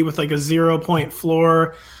 3 with like a 0-point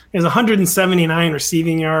floor? He has 179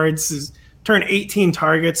 receiving yards. He's turned 18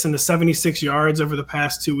 targets into 76 yards over the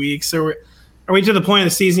past 2 weeks. So are we to the point of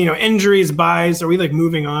the season, injuries, buys? Are we like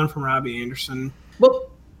moving on from Robbie Anderson? Well,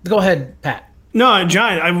 go ahead, Pat. No,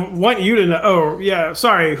 John, I want you to know. Oh, yeah,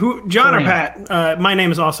 sorry. Who, John or Pat? My name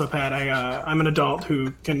is also Pat. I'm an adult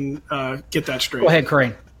who can get that straight. Go ahead,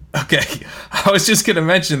 Crane. Okay. I was just going to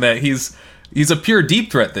mention that he's a pure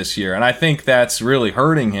deep threat this year, and I think that's really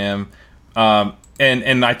hurting him.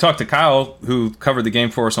 And I talked to Kyle, who covered the game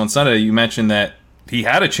for us on Sunday. You mentioned that he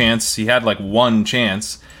had a chance. He had like one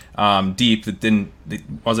chance deep that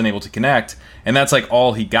wasn't able to connect, and that's like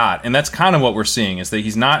all he got. And that's kind of what we're seeing, is that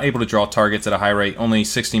he's not able to draw targets at a high rate, only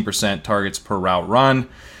 16% targets per route run,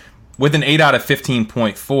 with an 8 out of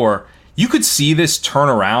 15.4. You could see this turn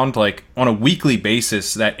around like on a weekly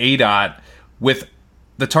basis, that ADOT with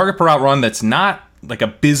the target per route run that's not like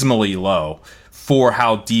abysmally low. for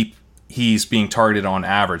how deep he's being targeted on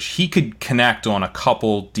average. He could connect on a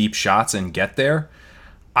couple deep shots and get there.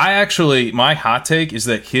 My hot take is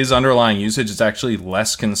that his underlying usage is actually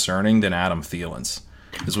less concerning than Adam Thielen's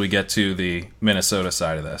as we get to the Minnesota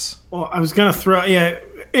side of this. Well, I was going to throw,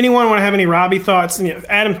 anyone want to have any Robbie thoughts?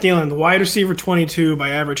 Adam Thielen, the wide receiver 22 by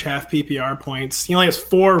average half PPR points. He only has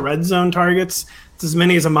 4 red zone targets. It's as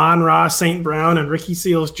many as Amon-Ra, St. Brown, and Ricky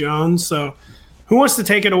Seals-Jones. So who wants to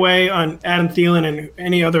take it away on Adam Thielen and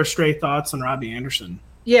any other stray thoughts on Robbie Anderson?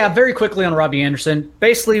 Yeah, very quickly on Robbie Anderson.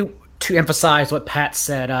 Basically, to emphasize what Pat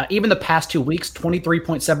said, even the past 2 weeks,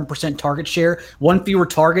 23.7% target share, 1 fewer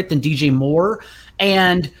target than DJ Moore.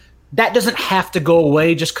 And that doesn't have to go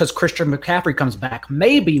away just because Christian McCaffrey comes back.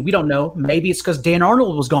 Maybe, we don't know. Maybe it's because Dan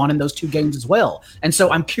Arnold was gone in those 2 games as well. And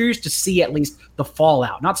so I'm curious to see at least the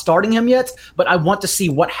fallout. Not starting him yet, but I want to see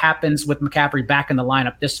what happens with McCaffrey back in the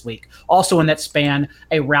lineup this week. Also in that span,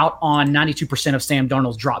 a route on 92% of Sam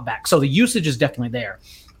Darnold's drop back. So the usage is definitely there.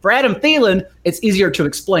 For Adam Thielen, it's easier to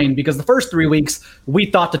explain because the first 3 weeks, we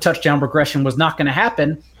thought the touchdown regression was not going to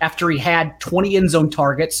happen after he had 20 end zone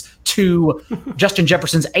targets to Justin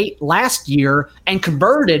Jefferson's 8 last year and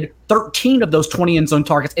converted 13 of those 20 end zone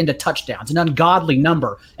targets into touchdowns, an ungodly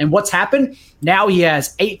number. And what's happened? Now he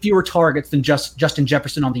has 8 fewer targets than Justin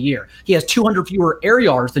Jefferson on the year. He has 200 fewer air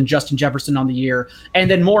yards than Justin Jefferson on the year. And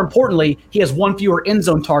then more importantly, he has 1 fewer end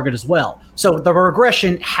zone target as well. So the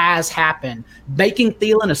regression has happened, making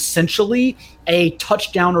Thielen essentially a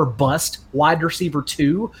touchdown or bust wide receiver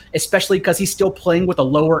 2, especially because he's still playing with a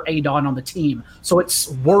lower ADON on the team. So it's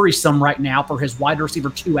worrisome right now for his wide receiver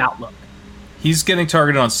 2 outlook. He's getting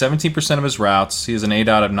targeted on 17% of his routes. He has an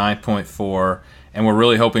ADOT of 9.4, and we're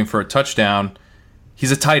really hoping for a touchdown.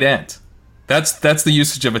 He's a tight end. That's the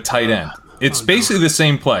usage of a tight end. It's basically the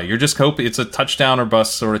same play. You're just hoping it's a touchdown or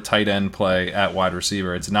bust sort of tight end play at wide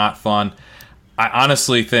receiver. It's not fun. I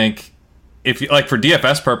honestly think if you, like for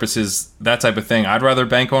DFS purposes, that type of thing, I'd rather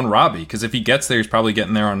bank on Robbie because if he gets there, he's probably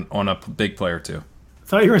getting there on a big player too. I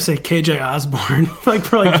thought you were going to say KJ Osborne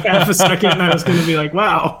for half a second, and I was going to be like,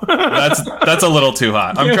 wow. That's a little too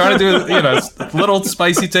hot. I'm trying to do a little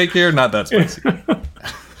spicy take here, not that spicy.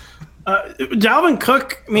 Dalvin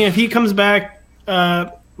Cook, if he comes back,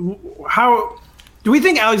 how do we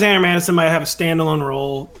think Alexander Mattison might have a standalone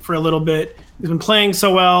role for a little bit? He's been playing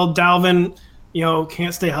so well. Dalvin,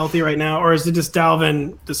 can't stay healthy right now, or is it just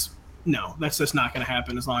Dalvin? No, that's just not going to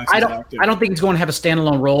happen as long as he's active. I don't think he's going to have a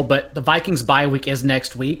standalone role, but the Vikings bye week is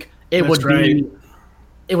next week. It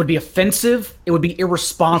would be offensive. It would be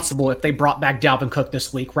irresponsible if they brought back Dalvin Cook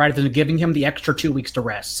this week rather than giving him the extra 2 weeks to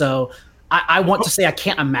rest. So I want to say I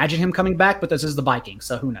can't imagine him coming back, but this is the Vikings,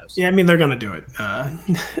 so who knows? Yeah, they're going to do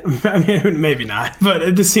it. Maybe not, but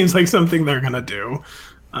it just seems like something they're going to do.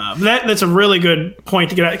 That's a really good point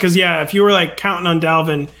to get at because, if you were counting on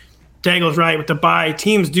Dalvin, Daigle's right. With the bye,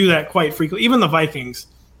 teams do that quite frequently. Even the Vikings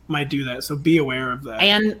might do that, so be aware of that.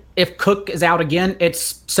 And if Cook is out again,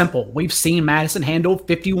 it's simple. We've seen Madison handle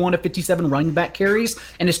 51 to 57 running back carries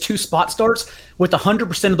and his 2 spot starts with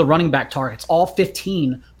 100% of the running back targets, all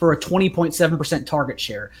 15 for a 20.7% target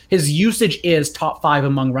share. His usage is top 5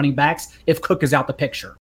 among running backs if Cook is out the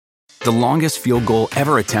picture. The longest field goal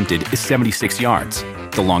ever attempted is 76 yards.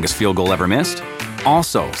 The longest field goal ever missed?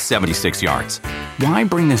 Also 76 yards. Why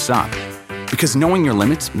bring this up? Because knowing your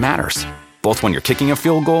limits matters, both when you're kicking a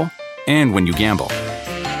field goal and when you gamble.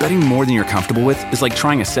 Betting more than you're comfortable with is like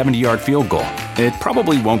trying a 70-yard field goal. It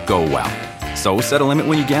probably won't go well. So set a limit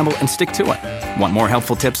when you gamble and stick to it. Want more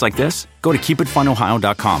helpful tips like this? Go to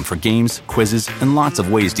keepitfunohio.com for games, quizzes, and lots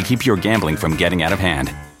of ways to keep your gambling from getting out of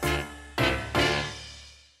hand.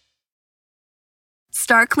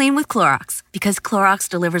 Start clean with Clorox because Clorox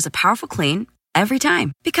delivers a powerful clean every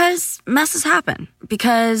time. Because messes happen.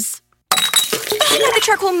 Because the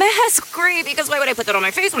charcoal mask. Great, because why would I put that on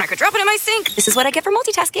my face when I could drop it in my sink? This is what I get for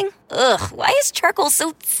multitasking. Ugh, why is charcoal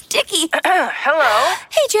so sticky? Hello?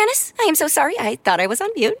 Hey, Janice. I am so sorry. I thought I was on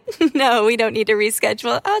mute. No, we don't need to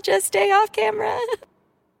reschedule. I'll just stay off camera.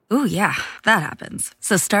 Ooh, yeah, that happens.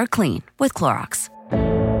 So start clean with Clorox.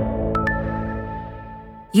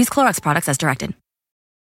 Use Clorox products as directed.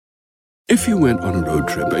 If you went on a road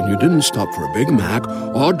trip and you didn't stop for a Big Mac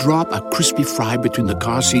or drop a crispy fry between the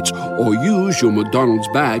car seats or use your McDonald's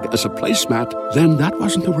bag as a placemat, then that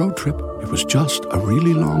wasn't a road trip. It was just a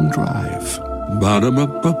really long drive.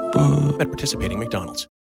 Ba-da-ba-ba-ba. At participating McDonald's.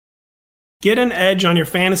 Get an edge on your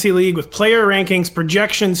fantasy league with player rankings,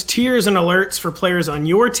 projections, tiers, and alerts for players on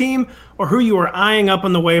your team or who you are eyeing up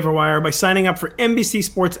on the waiver wire by signing up for NBC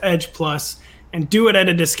Sports Edge Plus. and do it at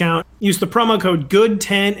a discount. Use the promo code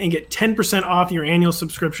GOOD10 and get 10% off your annual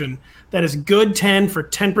subscription. That is GOOD10 for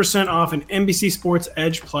 10% off an NBC Sports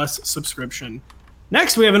Edge Plus subscription.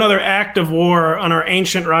 Next, we have another act of war on our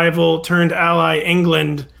ancient rival turned ally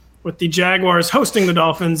England, with the Jaguars hosting the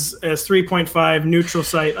Dolphins as 3.5 neutral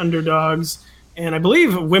site underdogs. And I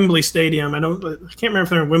believe Wembley Stadium. I can't remember if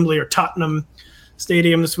they're in Wembley or Tottenham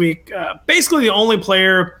Stadium this week. Basically, the only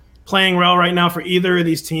player playing well right now for either of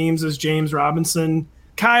these teams is James Robinson.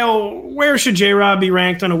 Kyle, where should J-Rob be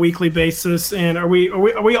ranked on a weekly basis? And are we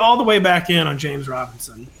all the way back in on James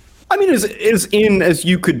Robinson? I mean, as in as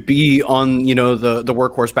you could be on, the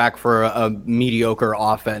workhorse back for a mediocre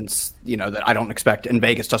offense, that I don't expect, and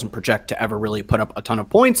Vegas doesn't project to ever really put up a ton of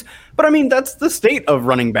points. But I mean, that's the state of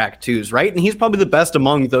running back twos, right? And he's probably the best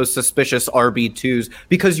among those suspicious RB2s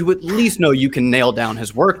because you at least know you can nail down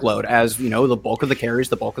his workload as, the bulk of the carries,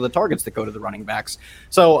 the bulk of the targets that go to the running backs.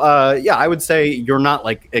 So, I would say you're not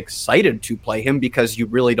like excited to play him because you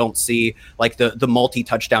really don't see like the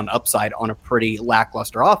multi-touchdown upside on a pretty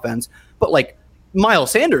lackluster offense. But like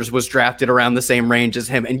Miles Sanders was drafted around the same range as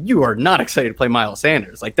him, and you are not excited to play Miles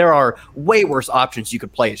Sanders. Like there are way worse options you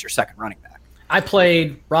could play as your second running back. I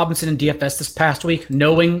played Robinson in DFS this past week,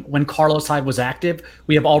 knowing when Carlos Hyde was active.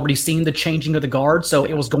 We have already seen the changing of the guard, so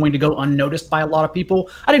it was going to go unnoticed by a lot of people.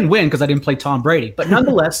 I didn't win because I didn't play Tom Brady. But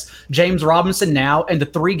nonetheless, James Robinson now, and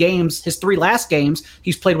his 3 last games,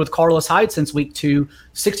 he's played with Carlos Hyde since week 2,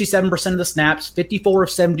 67% of the snaps, 54 of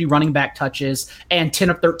 70 running back touches, and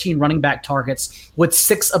 10 of 13 running back targets, with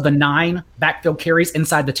 6 of the 9 backfield carries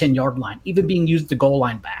inside the 10-yard line, even being used at the goal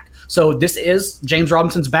line back. So this is James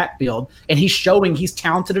Robinson's backfield, and he's showing he's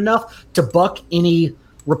talented enough to buck any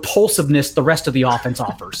repulsiveness the rest of the offense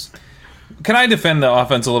offers. Can I defend the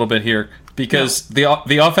offense a little bit here? Because the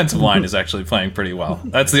offensive line is actually playing pretty well.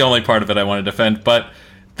 That's the only part of it I want to defend. But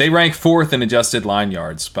they rank 4th in adjusted line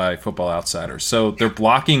yards by Football Outsiders. So they're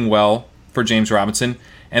blocking well for James Robinson.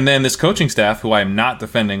 And then this coaching staff, who I am not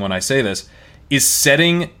defending when I say this, is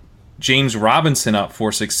setting James Robinson up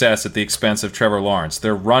for success at the expense of Trevor Lawrence.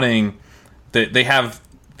 They're running, they have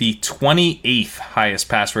the 28th highest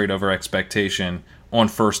pass rate over expectation on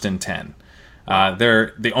 1st and 10.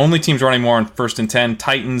 They're the only teams running more on 1st and 10: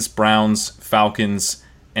 Titans, Browns, Falcons,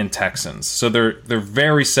 and Texans. So they're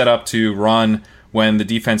very set up to run when the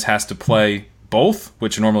defense has to play both,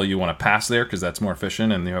 which normally you want to pass there because that's more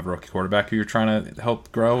efficient, and you have a rookie quarterback who you're trying to help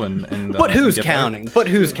grow. But who's counting?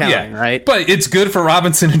 Yeah, right? But it's good for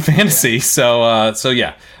Robinson in fantasy. Yeah.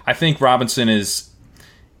 So I think Robinson is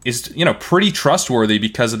pretty trustworthy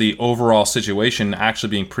because of the overall situation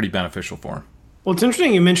actually being pretty beneficial for him. Well, it's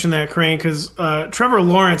interesting you mentioned that, Crane, because Trevor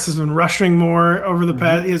Lawrence has been rushing more over the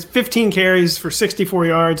past. He has 15 carries for 64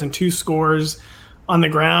 yards and 2 scores on the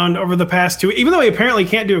ground over the past 2. Even though he apparently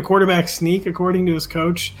can't do a quarterback sneak, according to his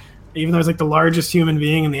coach, even though he's like the largest human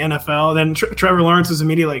being in the NFL, then Trevor Lawrence is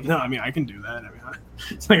immediately like, no, I mean, I can do that.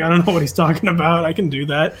 It's like, I don't know what he's talking about. I can do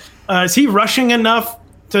that. Is he rushing enough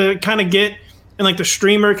to kind of get in like the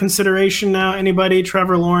streamer consideration now? Anybody,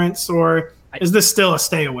 Trevor Lawrence, or is this still a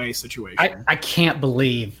stay away situation? I can't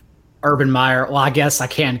believe Urban Meyer, well, I guess I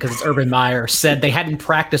can because it's Urban Meyer, said they hadn't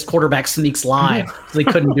practiced quarterback sneaks live, so they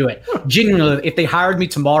couldn't do it. Genuinely, if they hired me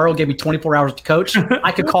tomorrow, gave me 24 hours to coach,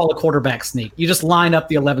 I could call a quarterback sneak. You just line up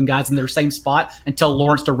the 11 guys in their same spot and tell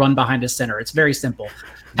Lawrence to run behind his center. It's very simple.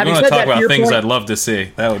 You want to talk about things I'd love to see.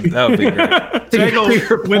 That would be great.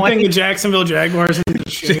 Daigle whipping the Jacksonville Jaguars.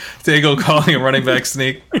 Daigle calling a running back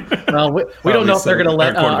sneak. Well, we don't know if they're going to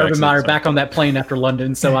let Urban Meyer back on that plane after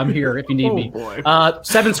London, so I'm here if you need me. 7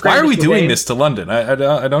 scrambles. Why are we doing this to London? I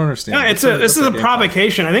don't understand. Yeah, this is a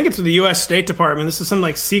provocation. I think it's the U.S. State Department. This is some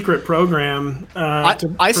like secret program.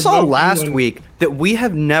 I saw last week that we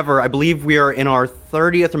have never, I believe we are in our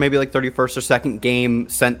 30th or maybe like 31st or 2nd game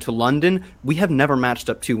sent to London. We have never matched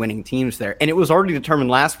up 2 winning teams there. And it was already determined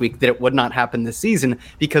last week that it would not happen this season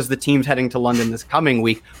because the teams heading to London this coming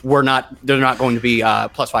week they're not going to be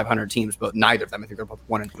plus 500 teams, but neither of them. I think they're both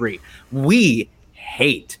 1 and 3. We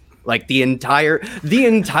hate like the entire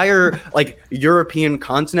like European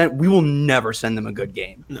continent. We will never send them a good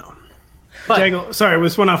game. No. But, Daigle, sorry,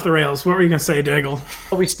 this went off the rails. What were you going to say, Daigle?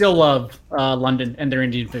 We still love London and their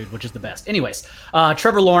Indian food, which is the best. Anyways,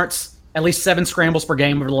 Trevor Lawrence, at least 7 scrambles per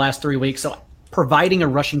game over the last 3 weeks, so providing a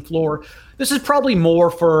rushing floor. This is probably more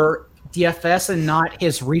for DFS and not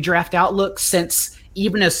his redraft outlook, since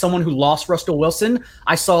even as someone who lost Russell Wilson,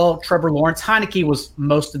 I saw Trevor Lawrence. Heineke was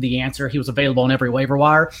most of the answer. He was available on every waiver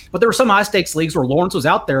wire. But there were some high-stakes leagues where Lawrence was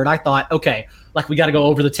out there, and I thought, okay, like we got to go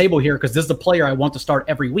over the table here because this is the player I want to start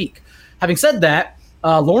every week. Having said that,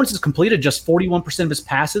 Lawrence has completed just 41% of his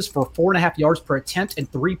passes for 4.5 yards per attempt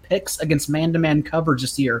and 3 picks against man-to-man coverage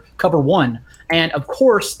this year, cover 1. And, of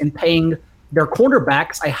course, in paying their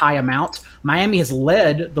cornerbacks a high amount, Miami has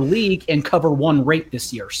led the league in cover 1 rate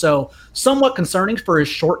this year. So somewhat concerning for his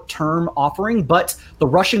short-term offering, but the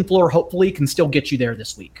rushing floor hopefully can still get you there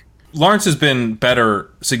this week. Lawrence has been better,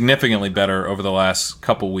 significantly better over the last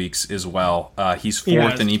couple weeks as well. He's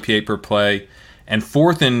 4th in EPA per play and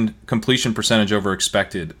 4th in completion percentage over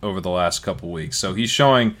expected over the last couple weeks. So he's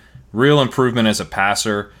showing real improvement as a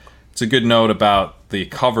passer. It's a good note about the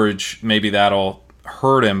coverage. Maybe that'll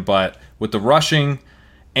hurt him, but with the rushing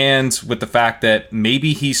and with the fact that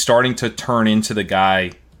maybe he's starting to turn into the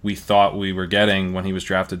guy we thought we were getting when he was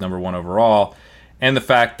drafted number 1 overall, and the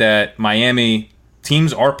fact that Miami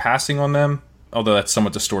teams are passing on them, although that's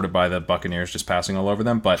somewhat distorted by the Buccaneers just passing all over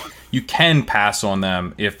them, but you can pass on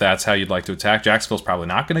them if that's how you'd like to attack. Jacksonville's probably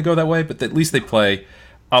not going to go that way, but at least they play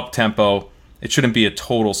up-tempo. It shouldn't be a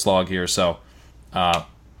total slog here, so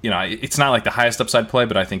it's not like the highest upside play,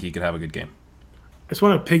 but I think he could have a good game. I just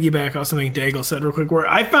want to piggyback off something Daigle said real quick, where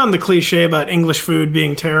I found the cliche about English food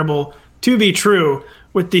being terrible to be true,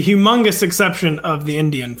 with the humongous exception of the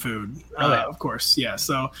Indian food, of course. Yeah,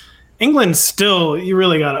 so England still, you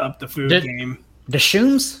really got to up the food game.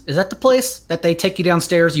 Dishoom's, is that the place that they take you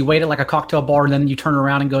downstairs, you wait at like a cocktail bar, and then you turn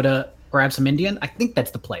around and go to grab some Indian? I think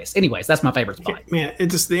that's the place. Anyways, that's my favorite spot. Man,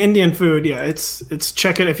 it's just the Indian food. Yeah, it's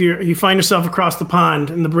check it if you find yourself across the pond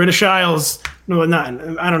in the British Isles. No, not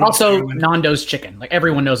I don't know. Also, Nando's chicken. Like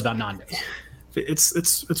everyone knows about Nando's.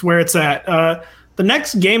 It's where it's at. The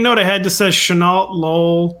next game note I had just says Chenault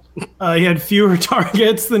Lowell. He had fewer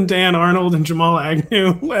targets than Dan Arnold and Jamal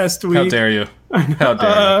Agnew last week. How dare you? How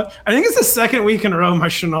dare you? I think it's the second week in a row my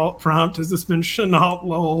Chenault prompt has just been Chenault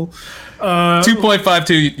Lowell.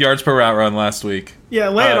 2.52 yards per route run last week. Yeah,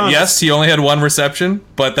 lay it on. Yes, he only had 1 reception,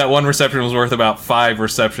 but that 1 reception was worth about 5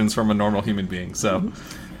 receptions from a normal human being. So,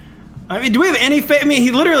 I mean, do we have any faith? I mean,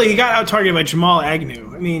 he got out targeted by Jamal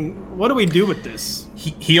Agnew. I mean, what do we do with this?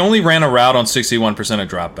 He only ran a route on 61% of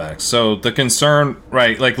dropbacks. So the concern,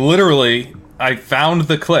 right, like literally, I found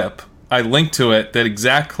the clip. I linked to it, that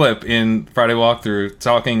exact clip in Friday Walkthrough,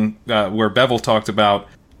 talking where Bevel talked about,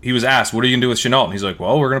 he was asked, what are you going to do with Chenault? And he's like,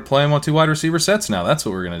 well, we're going to play him on 2 wide receiver sets now. That's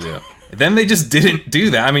what we're going to do. Then they just didn't do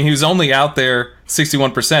that. I mean, he was only out there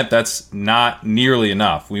 61%. That's not nearly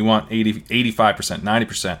enough. We want 80, 85%,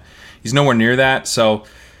 90%. He's nowhere near that. So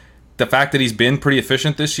the fact that he's been pretty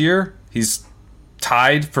efficient this year, he's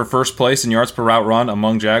tied for first place in yards per route run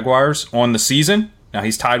among Jaguars on the season. Now,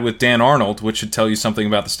 he's tied with Dan Arnold, which should tell you something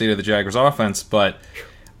about the state of the Jaguars offense. But,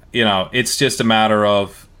 it's just a matter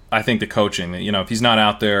of, I think, the coaching. If he's not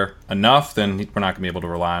out there enough, then we're not going to be able to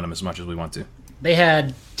rely on him as much as we want to. They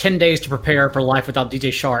had 10 days to prepare for life without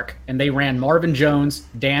DJ Shark, and they ran Marvin Jones,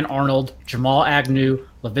 Dan Arnold, Jamal Agnew,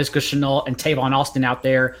 Laviska Shenault, and Tavon Austin out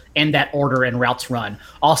there in that order in routes run.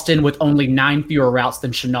 Austin with only 9 fewer routes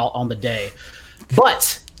than Shenault on the day.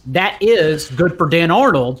 But that is good for Dan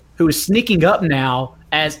Arnold, who is sneaking up now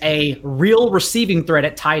as a real receiving threat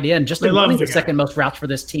at tight end, just running the second most routes for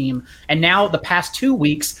this team. And now the past 2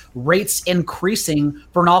 weeks, rates increasing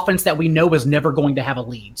for an offense that we know is never going to have a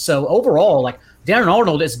lead. So overall, Dan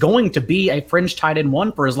Arnold is going to be a fringe tight end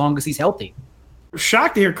 1 for as long as he's healthy.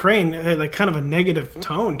 Shocked to hear Crane had kind of a negative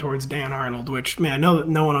tone towards Dan Arnold, which, man, I know that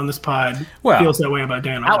no one on this pod feels that way about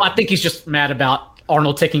Dan Arnold. I think he's just mad about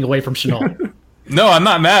Arnold taking away from Shenault. No, I'm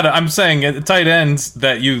not mad. I'm saying at the tight ends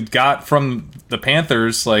that you got from the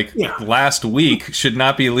Panthers last week should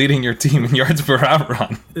not be leading your team in yards per route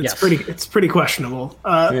run. It's pretty questionable.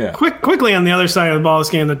 Quickly on the other side of the ball this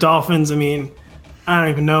game, the Dolphins, I mean, I don't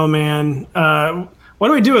even know, man. What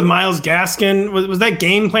do we do with Myles Gaskin? Was that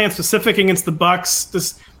game plan specific against the Bucs,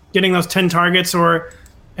 just getting those 10 targets, or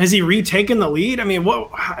has he retaken the lead? I mean,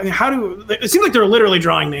 it seems like they're literally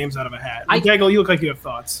drawing names out of a hat. Gaggle, you look like you have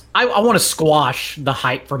thoughts. I want to squash the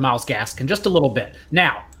hype for Myles Gaskin just a little bit.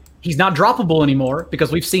 Now, he's not droppable anymore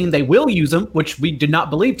because we've seen they will use him, which we did not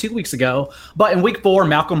believe 2 weeks ago. But in week 4,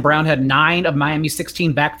 Malcolm Brown had 9 of Miami's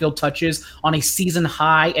 16 backfield touches on a season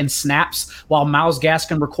high in snaps, while Myles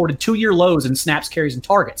Gaskin recorded 2-year lows in snaps, carries, and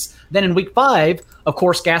targets. Then in week 5, of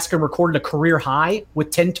course, Gaskin recorded a career high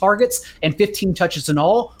with 10 targets and 15 touches in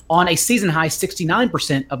all on a season high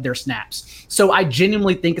 69% of their snaps. So I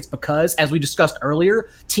genuinely think it's because, as we discussed earlier,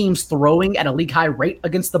 teams throwing at a league high rate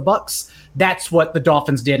against the Bucs, that's what the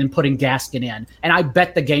Dolphins did in putting Gaskin in. And I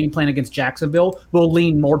bet the game plan against Jacksonville will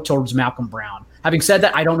lean more towards Malcolm Brown. Having said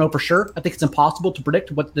that, I don't know for sure. I think it's impossible to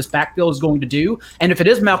predict what this backfield is going to do. And if it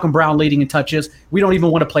is Malcolm Brown leading in touches, we don't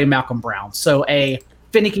even want to play Malcolm Brown. So a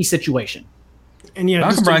finicky situation. And yeah,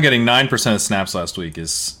 Malcolm Brown getting 9% of snaps last week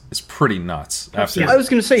is pretty nuts. After I was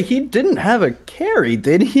going to say he didn't have a carry,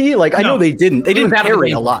 did he? Like I know they didn't. They didn't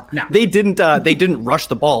carry a lot. No. They didn't rush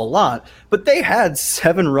the ball a lot, but they had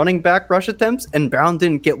 7 running back rush attempts, and Brown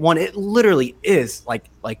didn't get one. It literally is like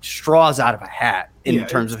straws out of a hat in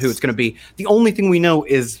terms of who it's going to be. The only thing we know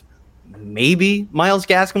is maybe Myles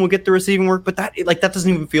Gaskin will get the receiving work, but that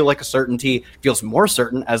doesn't even feel like a certainty. It feels more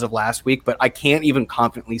certain as of last week, but I can't even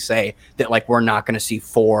confidently say that we're not going to see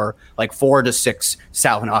 4 to 6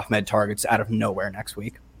 Salvin Ahmed targets out of nowhere next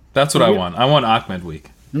week. That's what I want. I want Ahmed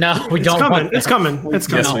week. No, we don't. It's coming.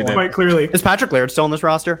 Yes, we quite clearly. Is Patrick Laird still on this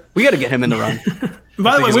roster? We got to get him in the run.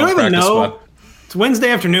 By the way, we don't even know. Squad. It's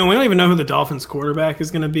Wednesday afternoon. We don't even know who the Dolphins quarterback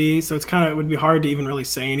is going to be, so it would be hard to even really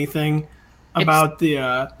say anything about the.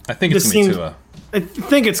 I think it's going to be Tua. I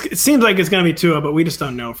think it seems like it's going to be Tua, but we just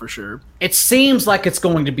don't know for sure. It seems like it's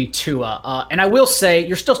going to be Tua, and I will say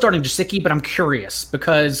you're still starting Gesicki, but I'm curious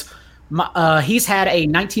because he's had a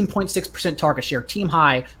 19.6% target share, team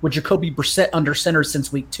high, with Jacoby Brissett under center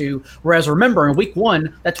since week 2. Whereas remember, in week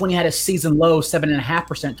 1, that's when he had a season low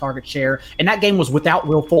 7.5% target share, and that game was without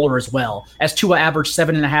Will Fuller as well, as Tua averaged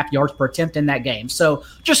 7.5 yards per attempt in that game. So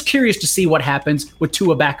just curious to see what happens with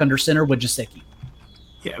Tua back under center with Gesicki.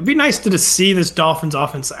 Yeah, it'd be nice to just see this Dolphins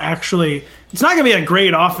offense actually. It's not going to be a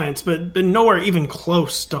great offense, but nowhere even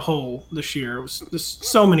close to whole this year. It was just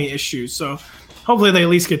so many issues. So hopefully they at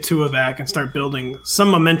least get Tua back and start building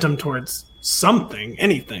some momentum towards something,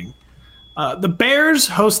 anything. The Bears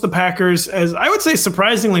host the Packers as, I would say,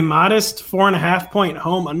 surprisingly modest 4.5-point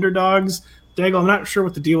home underdogs. Daigle, I'm not sure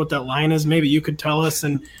what the deal with that line is. Maybe you could tell us.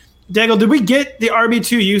 And Daigle, did we get the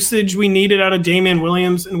RB2 usage we needed out of Damian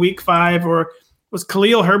Williams in week 5, or was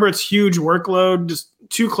Khalil Herbert's huge workload just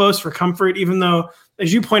too close for comfort, even though,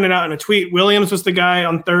 as you pointed out in a tweet, Williams was the guy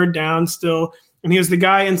on 3rd down still, and he was the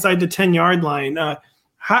guy inside the 10-yard line.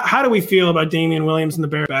 How do we feel about Damian Williams in the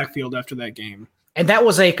Bears backfield after that game? And that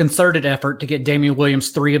was a concerted effort to get Damian Williams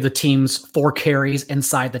 3 of the team's 4 carries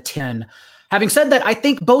inside the 10. Having said that, I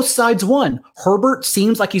think both sides won. Herbert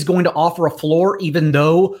seems like he's going to offer a floor, even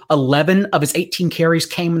though 11 of his 18 carries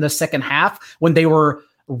came in the second half when they were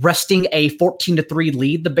resting a 14-3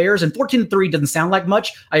 lead, the Bears. And 14-3 doesn't sound like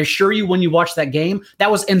much. I assure you, when you watch that game,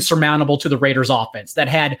 that was insurmountable to the Raiders offense. That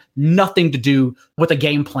had nothing to do with a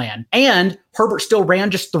game plan. And Herbert still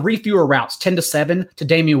ran just 3 fewer routes, 10-7 to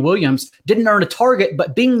Damian Williams. Didn't earn a target,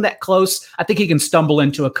 but being that close, I think he can stumble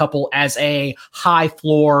into a couple as a high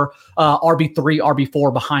floor RB3,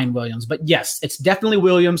 RB4 behind Williams. But yes, it's definitely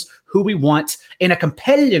Williams who we want. In a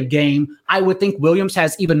competitive game, I would think Williams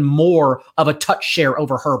has even more of a touch share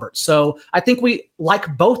over Herbert. So I think we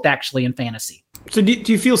like both actually in fantasy. So do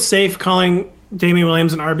you feel safe calling Damian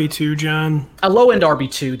Williams an RB2, John? A low-end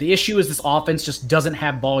RB2. The issue is this offense just doesn't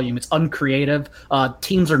have volume. It's uncreative.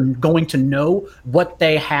 Teams are going to know what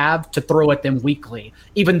they have to throw at them weekly,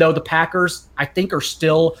 even though the Packers, I think, are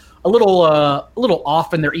still a little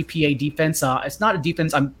off in their EPA defense. It's not a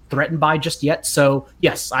defense I'm threatened by just yet. So,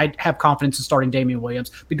 yes, I have confidence in starting Damian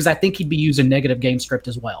Williams because I think he'd be using negative game script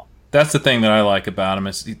as well. That's the thing that I like about him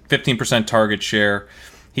is 15% target share.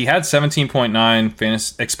 He had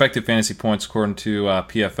 17.9 expected fantasy points according to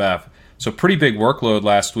PFF. So pretty big workload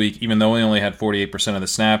last week, even though he only had 48% of the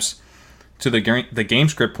snaps. To the game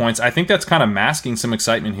script points, I think that's kind of masking some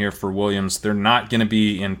excitement here for Williams. They're not going to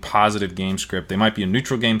be in positive game script. They might be in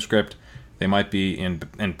neutral game script. They might be in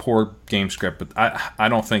poor game script. But I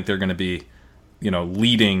don't think they're going to be,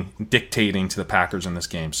 dictating to the Packers in this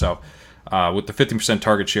game. So with the 50%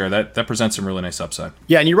 target share, that presents some really nice upside.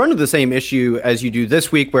 Yeah, and you run into the same issue as you do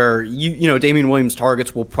this week where, Damian Williams'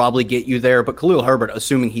 targets will probably get you there, but Khalil Herbert,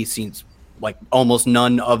 assuming he sees almost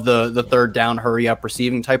none of the 3rd down hurry-up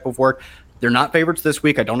receiving type of work, they're not favorites this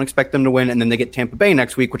week. I don't expect them to win, and then they get Tampa Bay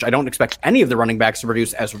next week, which I don't expect any of the running backs to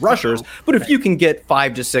produce as rushers, but if you can get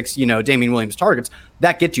 5 to 6, Damian Williams targets,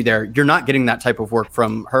 that gets you there. You're not getting that type of work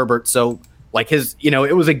from Herbert, so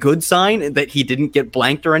it was a good sign that he didn't get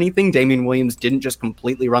blanked or anything. Damian Williams didn't just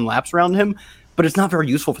completely run laps around him, but it's not very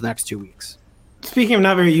useful for the next 2 weeks. Speaking of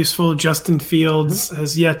not very useful, Justin Fields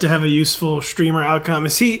has yet to have a useful streamer outcome.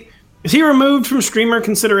 Is he removed from streamer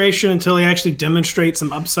consideration until he actually demonstrates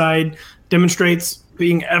some upside, demonstrates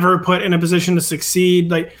being ever put in a position to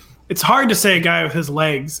succeed? It's hard to say a guy with his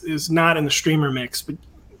legs is not in the streamer mix, but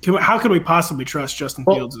how could we possibly trust Justin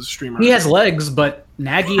Fields as a streamer? He has legs, but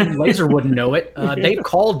Nagy and Laser wouldn't know it. They've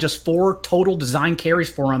called just 4 total design carries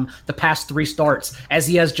for him the past 3 starts, as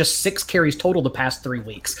he has just 6 carries total the past 3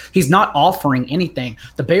 weeks. He's not offering anything.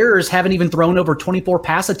 The Bears haven't even thrown over 24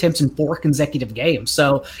 pass attempts in 4 consecutive games.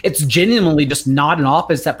 So it's genuinely just not an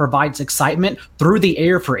offense that provides excitement through the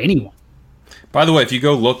air for anyone. By the way, if you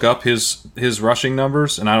go look up his rushing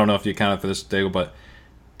numbers, and I don't know if you accounted for this, Daigle, but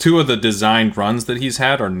 2 of the designed runs that he's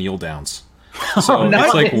had are kneel downs. So no,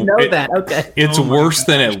 it's I didn't know that. Okay. It's worse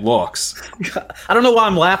than it looks. I don't know why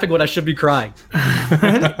I'm laughing when I should be crying.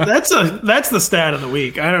 That's the stat of the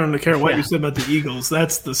week. I don't care what you said about the Eagles.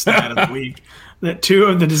 That's the stat of the week. That 2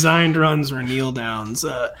 of the designed runs were kneel downs.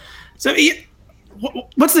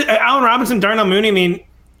 What's the Allen Robinson, Darnell Mooney? I mean,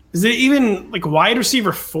 is it even like wide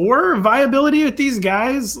receiver 4 viability with these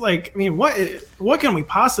guys? Like, I mean, what can we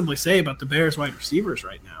possibly say about the Bears wide receivers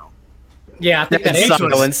right now? Yeah, I think that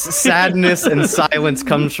silence, sadness, and silence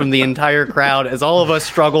comes from the entire crowd as all of us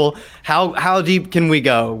struggle. How deep can we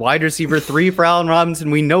go? Wide receiver 3 for Allen Robinson.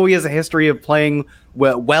 We know he has a history of playing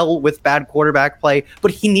well with bad quarterback play, but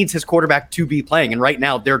he needs his quarterback to be playing. And right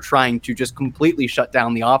now, they're trying to just completely shut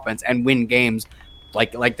down the offense and win games.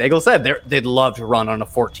 Like Daigle said, they'd love to run on a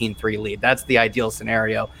 14-3 lead. That's the ideal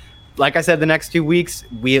scenario. Like I said, the next 2 weeks,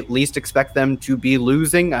 we at least expect them to be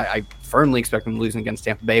losing. I firmly expect them losing against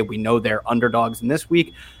Tampa Bay. We know they're underdogs in this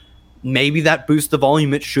week. Maybe that boosts the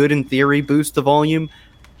volume. It should, in theory, boost the volume.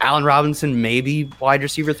 Allen Robinson, maybe wide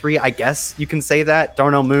receiver 3. I guess you can say that.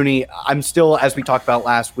 Darnell Mooney, I'm still, as we talked about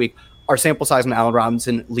last week, our sample size on Allen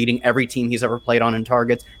Robinson leading every team he's ever played on in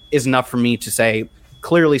targets is enough for me to say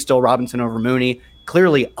clearly still Robinson over Mooney.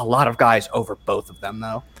 Clearly a lot of guys over both of them,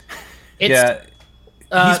 though.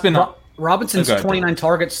 He's been Robinson's 29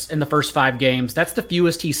 targets in the first 5 games. That's the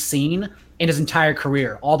fewest he's seen in his entire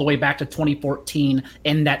career, all the way back to 2014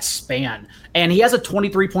 in that span. And he has a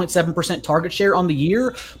 23.7% target share on the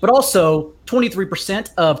year, but also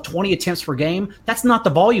 23% of 20 attempts per game. That's not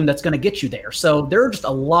the volume that's going to get you there. So there are just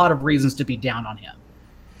a lot of reasons to be down on him.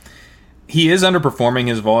 He is underperforming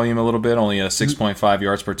his volume a little bit, only a 6.5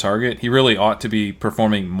 yards per target. He really ought to be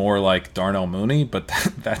performing more like Darnell Mooney, but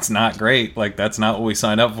that's not great. Like, that's not what we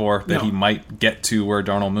signed up for, that he might get to where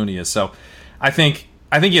Darnell Mooney is. So I think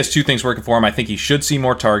he has 2 things working for him. I think he should see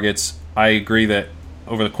more targets. I agree that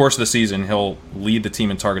over the course of the season, he'll lead the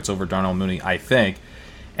team in targets over Darnell Mooney, I think.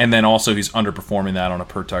 And then also he's underperforming that on a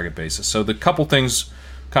per-target basis. So the couple things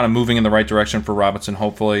kind of moving in the right direction for Robinson,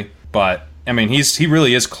 hopefully. But I mean, he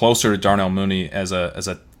really is closer to Darnell Mooney as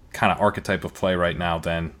a kind of archetype of play right now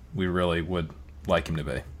than we really would like him to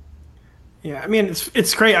be. Yeah, I mean,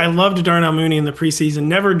 it's great. I loved Darnell Mooney in the preseason.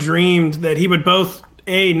 Never dreamed that he would both,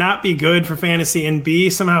 A, not be good for fantasy, and B,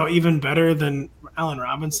 somehow even better than Allen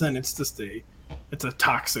Robinson. It's just a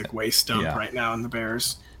toxic waste dump right now in the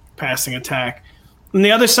Bears passing attack. On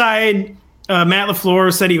the other side, Matt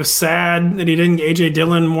LaFleur said he was sad that he didn't get A.J.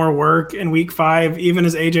 Dillon more work in Week 5, even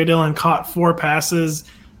as A.J. Dillon caught 4 passes,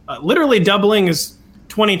 literally doubling his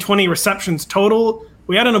 2020 receptions total.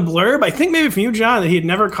 We had in a blurb, I think maybe from you, John, that he had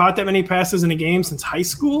never caught that many passes in a game since high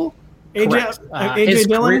school. A.J.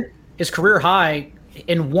 Dillon? His career high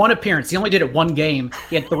in one appearance. He only did it 1 game.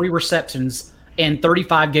 He had 3 receptions in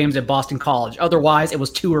 35 games at Boston College. Otherwise, it was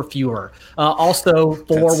 2 or fewer. Also,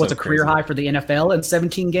 4 was a career high for the NFL in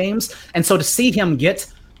 17 games. And so to see him get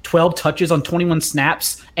 12 touches on 21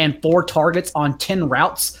 snaps and 4 targets on 10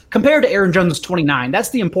 routes compared to Aaron Jones' 29, that's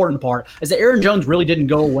the important part, is that Aaron Jones really didn't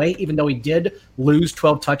go away, even though he did lose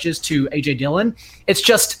 12 touches to A.J. Dillon. It's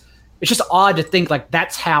just odd to think like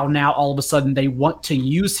that's how now all of a sudden they want to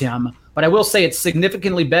use him. But I will say it's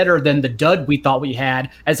significantly better than the dud we thought we had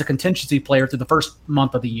as a contingency player through the first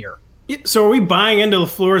month of the year. So are we buying into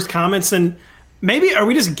LaFleur's comments, and maybe are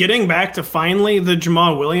we just getting back to finally the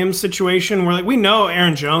Jamal Williams situation where, like, we know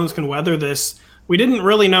Aaron Jones can weather this. We didn't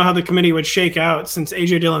really know how the committee would shake out since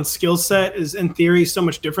A.J. Dillon's skill set is in theory so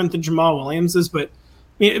much different than Jamal Williams's. But I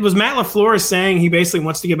mean, it was Matt LaFleur saying he basically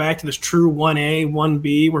wants to get back to this true 1A,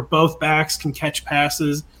 1B where both backs can catch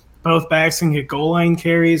passes, both backs can get goal line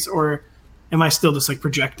carries, or am I still just like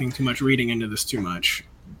projecting too much, reading into this too much?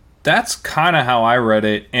 That's kind of how I read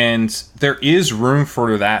it, and there is room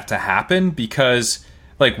for that to happen because,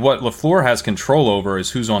 like, what LaFleur has control over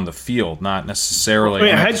is who's on the field, not necessarily.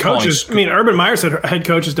 Head coaches. I mean, Urban Meyer said head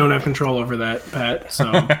coaches don't have control over that, Pat.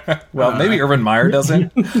 So, well, maybe Urban Meyer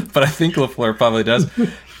doesn't, but I think LaFleur probably does.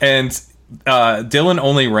 And Dillon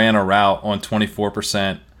only ran a route on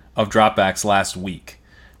 24% of dropbacks last week,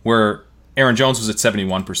 where Aaron Jones was at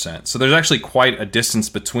 71%. So there's actually quite a distance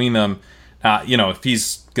between them. If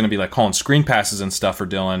he's going to be like calling screen passes and stuff for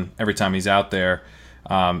Dillon every time he's out there,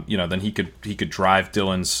 then he could drive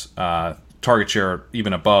Dillon's target share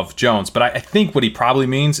even above Jones. But I think what he probably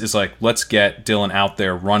means is like, let's get Dillon out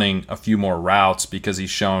there running a few more routes because he's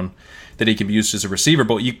shown that he can be used as a receiver.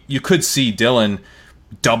 But you could see Dillon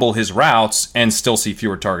double his routes and still see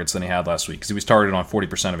fewer targets than he had last week because he was targeted on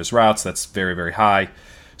 40% of his routes. That's very, very high.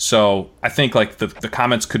 So I think like the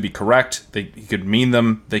comments could be correct. He could mean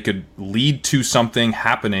them. They could lead to something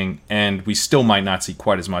happening, and we still might not see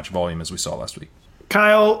quite as much volume as we saw last week.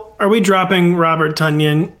 Kyle, are we dropping Robert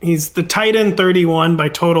Tonyan? He's the tight end 31 by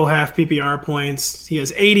total half PPR points. He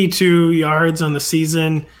has 82 yards on the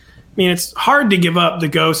season. I mean, it's hard to give up the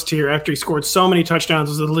ghost here after he scored so many touchdowns.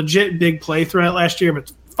 It was a legit big play threat last year,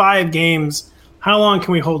 but 5 games. How long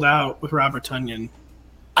can we hold out with Robert Tonyan?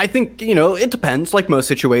 I think, it depends, like most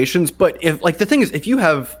situations. But the thing is, if you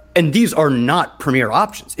have, and these are not premier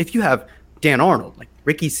options, if you have Dan Arnold, like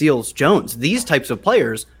Ricky Seals-Jones, these types of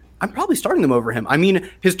players, I'm probably starting them over him. I mean,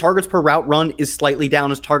 his targets per route run is slightly down.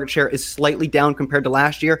 His target share is slightly down compared to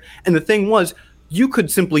last year. And the thing was, you could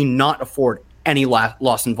simply not afford any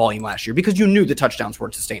loss in volume last year because you knew the touchdowns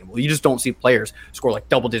weren't sustainable. You just don't see players score like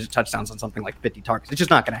double-digit touchdowns on something like 50 targets. It's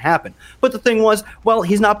just not going to happen. But the thing was, well,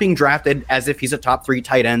 he's not being drafted as if he's a top 3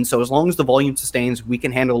 tight end. So as long as the volume sustains, we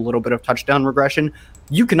can handle a little bit of touchdown regression.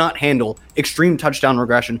 You cannot handle extreme touchdown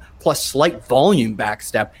regression plus slight volume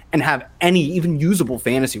backstep and have any even usable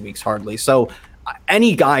fantasy weeks hardly. So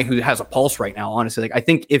any guy who has a pulse right now, honestly, like I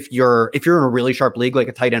think if you're in a really sharp league, like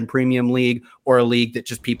a tight end premium league or a league that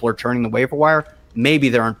just people are turning the waiver wire, maybe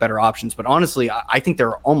there aren't better options. But honestly, I think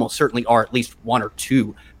there almost certainly are at least 1 or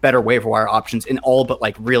 2 better waiver wire options in all but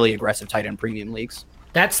like really aggressive tight end premium leagues.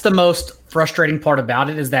 That's the most frustrating part about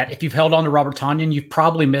it, is that if you've held on to Robert Tonyan, you've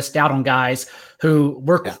probably missed out on guys who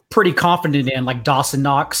we're pretty confident in, like Dawson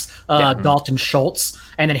Knox, Dalton Schultz.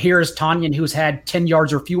 And then here's Tonyan, who's had 10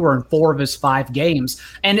 yards or fewer in 4 of his 5 games.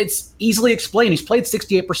 And it's easily explained. He's played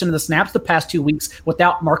 68% of the snaps the past 2 weeks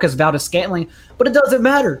without Marcus Valdes-Scantling. But it doesn't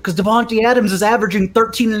matter because Devontae Adams is averaging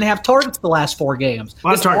 13.5 targets the last 4 games.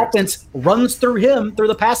 This offense runs through him, through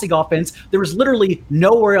the passing offense. There is literally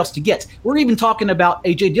nowhere else to get. We're even talking about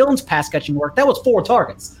A.J. Dillon's pass catching work. That was 4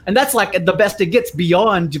 targets. And that's like the best it gets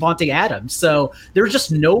beyond Devontae Adams. So there's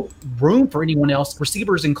just no room for anyone else,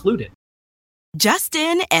 receivers included. Just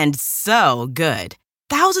in and so good.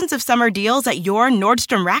 Thousands of summer deals at your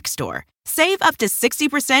Nordstrom Rack store. Save up to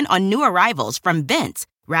 60% on new arrivals from Vince,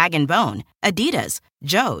 Rag & Bone, Adidas,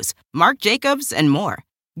 Joe's, Marc Jacobs, and more.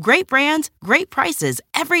 Great brands, great prices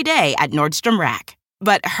every day at Nordstrom Rack.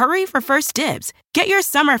 But hurry for first dibs. Get your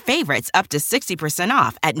summer favorites up to 60%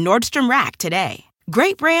 off at Nordstrom Rack today.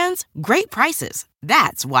 Great brands, great prices.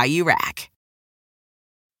 That's why you rack.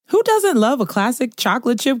 Who doesn't love a classic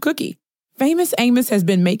chocolate chip cookie? Famous Amos has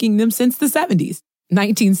been making them since the 70s,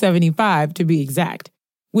 1975 to be exact.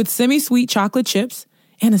 With semi-sweet chocolate chips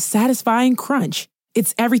and a satisfying crunch,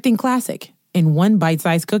 it's everything classic in one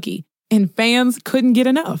bite-sized cookie, and fans couldn't get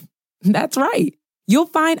enough. That's right. You'll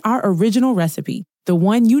find our original recipe, the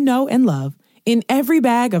one you know and love, in every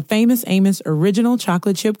bag of Famous Amos original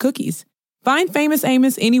chocolate chip cookies. Find Famous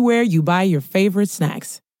Amos anywhere you buy your favorite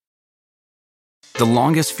snacks. The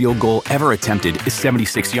longest field goal ever attempted is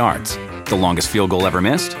 76 yards. The longest field goal ever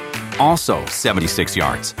missed? Also 76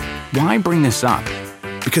 yards. Why bring this up?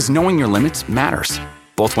 Because knowing your limits matters,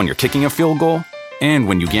 both when you're kicking a field goal and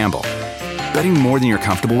when you gamble. Betting more than you're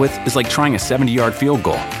comfortable with is like trying a 70-yard field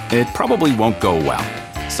goal. It probably won't go well.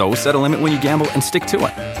 So set a limit when you gamble and stick to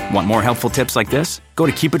it. Want more helpful tips like this? Go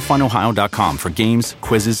to keepitfunohio.com for games,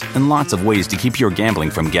 quizzes, and lots of ways to keep your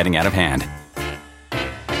gambling from getting out of hand.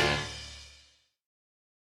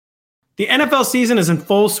 The NFL season is in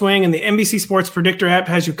full swing, and the NBC Sports Predictor app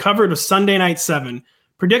has you covered with Sunday Night 7.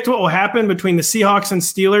 Predict what will happen between the Seahawks and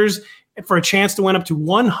Steelers for a chance to win up to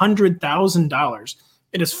 $100,000.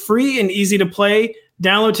 It is free and easy to play.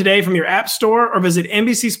 Download today from your app store or visit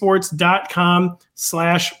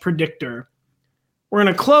NBCSports.com/predictor. We're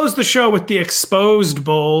going to close the show with the Exposed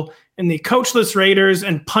Bowl and the coachless Raiders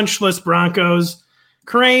and punchless Broncos.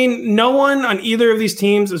 Crane, no one on either of these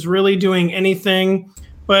teams is really doing anything.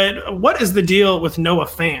 But what is the deal with Noah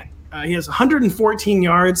Fant? He has 114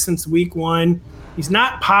 yards since week 1. He's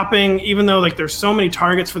not popping, even though there's so many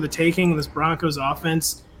targets for the taking in this Broncos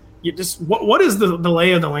offense. What is the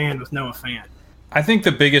lay of the land with Noah Fant? I think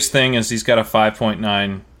the biggest thing is he's got a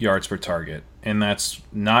 5.9 yards per target, and that's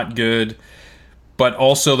not good, but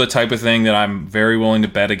also the type of thing that I'm very willing to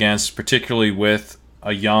bet against, particularly with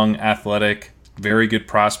a young, athletic, very good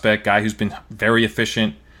prospect, guy who's been very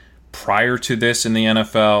efficient prior to this in the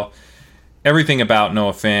NFL. Everything about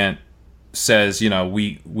Noah Fant says,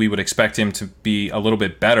 we would expect him to be a little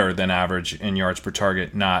bit better than average in yards per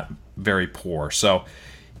target, not very poor. So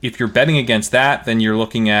if you're betting against that, then you're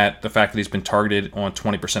looking at the fact that he's been targeted on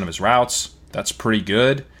 20% of his routes. That's pretty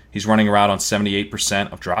good. He's running a route on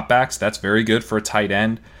 78% of dropbacks. That's very good for a tight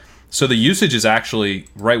end. So the usage is actually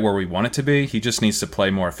right where we want it to be. He just needs to play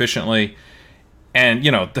more efficiently. And,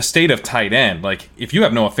 the state of tight end, like, if you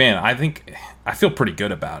have Noah Fant, I feel pretty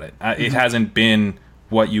good about it. It hasn't been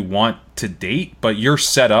what you want to date, but you're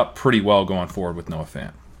set up pretty well going forward with Noah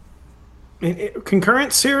Fant.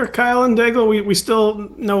 Concurrence here, Kyle and Daigle. We still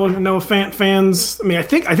know Fant fans. I mean, I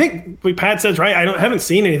think what Pat says right. I haven't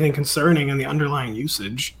seen anything concerning in the underlying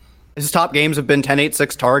usage. His top games have been 10, 8,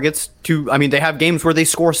 6 targets. They have games where they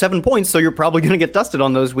score 7 points, so you're probably going to get dusted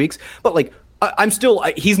on those weeks. But like,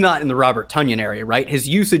 he's not in the Robert Tonyan area, right? His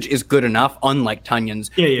usage is good enough, unlike Tonyan's,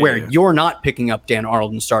 where you're not picking up Dan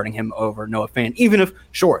Arnold and starting him over Noah Fant, even if,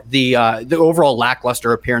 sure, the overall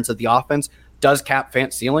lackluster appearance of the offense does cap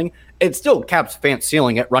Fant's ceiling. It still caps Fant's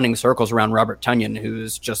ceiling at running circles around Robert Tonyan,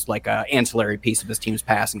 who's just like an ancillary piece of his team's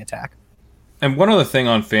passing attack. And one other thing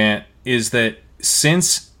on Fant is that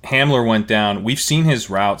since Hamler went down, we've seen his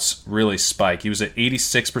routes really spike. He was at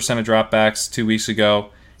 86% of dropbacks 2 weeks ago.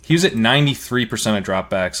 He was at 93% of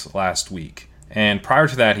dropbacks last week. And prior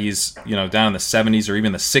to that, he's down in the 70s or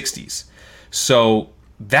even the 60s. So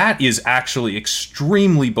that is actually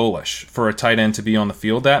extremely bullish for a tight end to be on the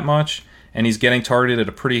field that much. And he's getting targeted at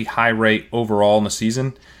a pretty high rate overall in the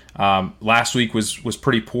season. Last week was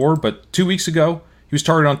pretty poor, but 2 weeks ago, he was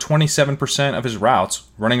targeted on 27% of his routes,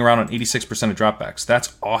 running around on 86% of dropbacks.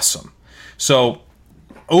 That's awesome. So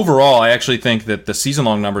overall, I actually think that the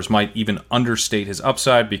season-long numbers might even understate his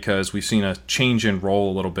upside because we've seen a change in role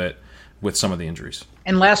a little bit with some of the injuries.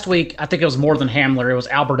 And last week, I think it was more than Hamler. It was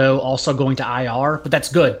Alberto also going to IR, but that's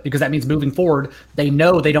good because that means moving forward, they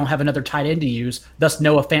know they don't have another tight end to use. Thus,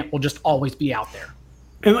 Noah Fant will just always be out there.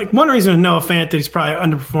 And like one reason with Noah Fant that he's probably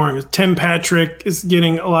underperforming is Tim Patrick is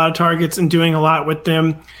getting a lot of targets and doing a lot with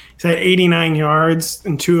them. He's had 89 yards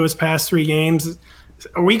in 2 of his past 3 games.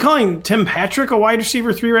 Are we calling Tim Patrick a wide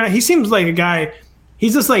receiver 3 right now? He seems like a guy.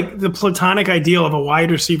 He's just like the platonic ideal of a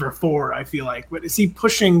wide receiver 4. I feel like, but is he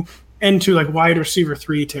pushing into like wide receiver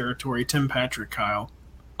 3 territory? Tim Patrick, Kyle.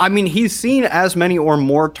 I mean, he's seen as many or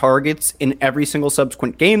more targets in every single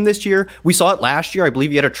subsequent game this year. We saw it last year. I believe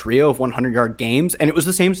he had a trio of 100-yard games, and it was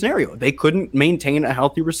the same scenario. They couldn't maintain a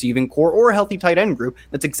healthy receiving core or a healthy tight end group.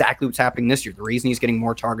 That's exactly what's happening this year. The reason he's getting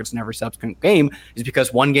more targets in every subsequent game is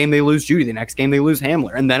because one game they lose Judy, the next game they lose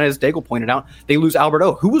Hamler, and then, as Daigle pointed out, they lose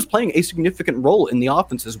Alberto, who was playing a significant role in the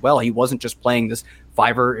offense as well. He wasn't just playing this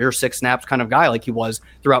 5 or 6 snaps kind of guy like he was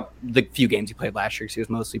throughout the few games he played last year because he was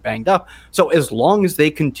mostly banged up. So as long as they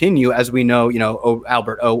continue, as we know,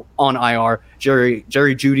 Albert on IR, Jerry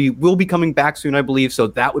Jeudy will be coming back soon, I believe. So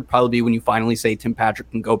that would probably be when you finally say Tim Patrick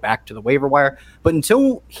can go back to the waiver wire. But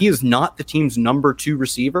until he is not the team's number 2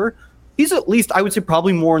 receiver, he's at least, I would say,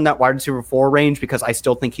 probably more in that wide receiver 4 range because I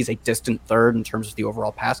still think he's a distant third in terms of the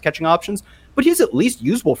overall pass catching options. But he's at least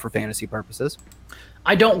usable for fantasy purposes.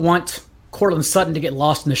 I don't want Courtland Sutton to get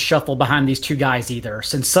lost in the shuffle behind these 2 guys either,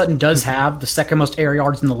 since Sutton does have the second most air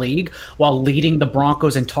yards in the league while leading the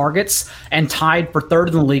Broncos in targets and tied for 3rd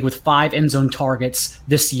in the league with 5 end zone targets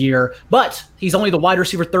this year. But he's only the wide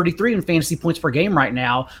receiver 33 in fantasy points per game right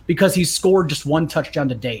now because he's scored just 1 touchdown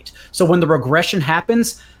to date. So when the regression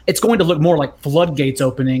happens, it's going to look more like floodgates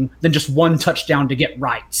opening than just 1 touchdown to get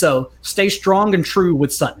right. So stay strong and true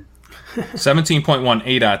with Sutton. 17.1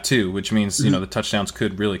 8.2, which means the touchdowns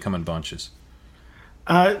could really come in bunches.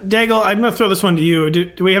 Daigle, I'm going to throw this one to you.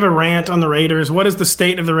 Do we have a rant on the Raiders? What is the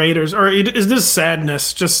state of the Raiders? Or is this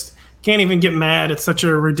sadness? Just can't even get mad. It's such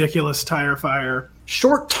a ridiculous tire fire.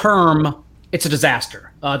 Short term, it's a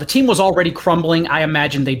disaster. The team was already crumbling. I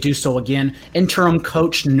imagine they do so again. Interim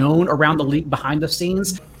coach known around the league behind the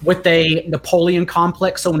scenes with a Napoleon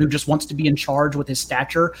complex, someone who just wants to be in charge with his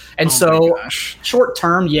stature. And short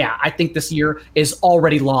term, I think this year is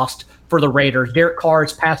already lost for the Raiders. Derek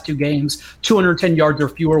Carr's past 2 games, 210 yards or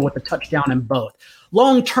fewer with a touchdown in both.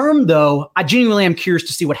 Long term, though, I genuinely am curious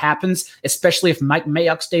to see what happens, especially if Mike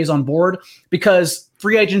Mayock stays on board, because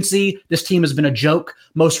free agency, this team has been a joke,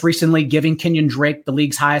 most recently giving Kenyon Drake the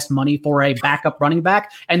league's highest money for a backup running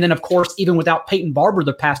back. And then, of course, even without Peyton Barber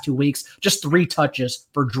the past 2 weeks, just 3 touches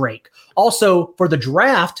for Drake. Also, for the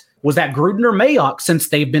draft, was that Gruden or Mayock, since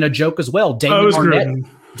they've been a joke as well?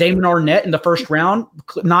 Damon Arnett in the first round,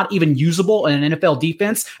 not even usable in an NFL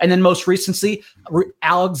defense. And then most recently,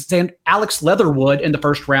 Alex Leatherwood in the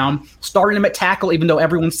first round, starting him at tackle, even though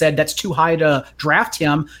everyone said that's too high to draft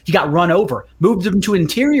him. He got run over, moved him to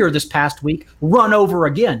interior this past week, run over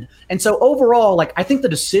again. And so overall, I think the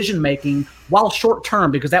decision-making while short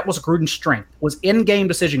term, because that was Gruden's strength, was in-game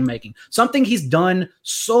decision making. Something he's done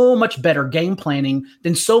so much better game planning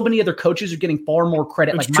than so many other coaches are getting far more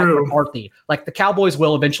credit, like Mike McCarthy. Like the Cowboys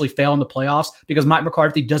will eventually fail in the playoffs because Mike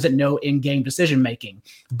McCarthy doesn't know in-game decision making.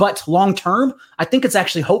 But long term, I think it's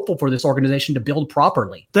actually hopeful for this organization to build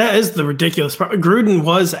properly. That is the ridiculous part. Gruden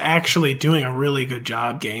was actually doing a really good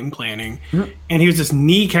job game planning, and he was just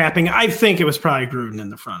kneecapping. I think it was probably Gruden in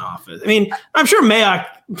the front office. I mean, I'm sure Mayock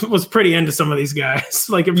was pretty into some of these guys.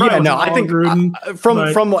 Like, I think Gruden,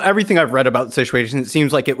 from everything I've read about the situation, it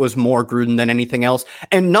seems like it was more Gruden than anything else.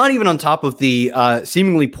 And not even on top of the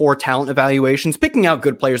seemingly poor talent evaluations. Picking out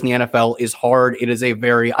good players in the NFL is hard. It is a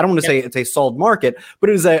very, I don't want to say it's a solid market, but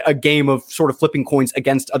it is a game of sort of flipping coins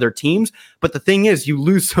against other teams. But the thing is, you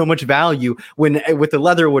lose so much value when with the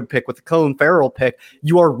Leatherwood pick, with the Colin Farrell pick,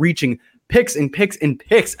 you are reaching picks and picks and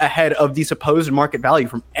picks ahead of the supposed market value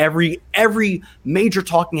from every major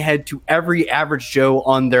talking head to every average Joe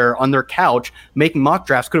on their couch making mock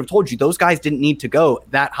drafts could have told you those guys didn't need to go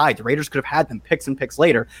that high. The Raiders could have had them picks and picks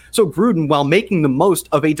later. So Gruden, while making the most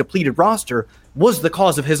of a depleted roster, was the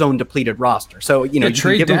cause of his own depleted roster. So, you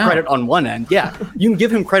can give him credit on one end. Yeah, you can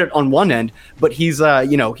give him credit on one end, but he's, he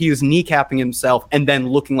is kneecapping himself and then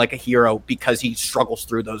looking like a hero because he struggles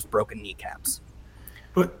through those broken kneecaps.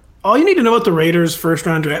 But all you need to know about the Raiders'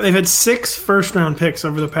 first-round draft, they've had 6 first-round picks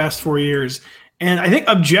over the past 4 years, and I think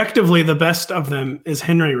objectively the best of them is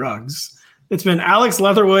Henry Ruggs. It's been Alex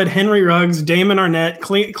Leatherwood, Henry Ruggs, Damon Arnett,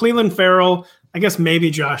 Cleveland Farrell, I guess maybe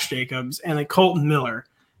Josh Jacobs, and then Colton Miller.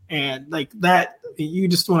 And like that, you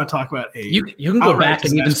just want to talk about you can go back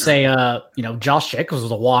and even say, Josh Jacobs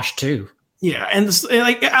was a wash too. Yeah, and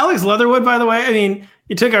like Alex Leatherwood, by the way, I mean,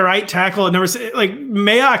 he took a right tackle at number 6. Like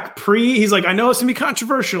Mayock he's like, I know it's gonna be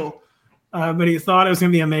controversial, but he thought it was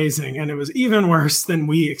gonna be amazing, and it was even worse than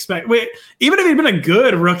we expect. Even if he'd been a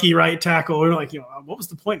good rookie right tackle, we were like, what was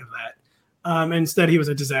the point of that? Instead, he was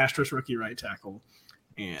a disastrous rookie right tackle.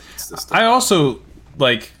 And it's just I also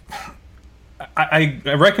like. I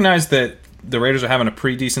recognize that the Raiders are having a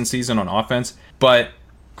pretty decent season on offense, but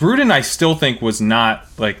Gruden, I still think, was not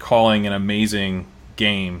like calling an amazing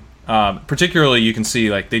game. Particularly, you can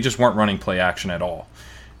see like they just weren't running play action at all.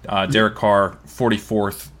 Derek Carr,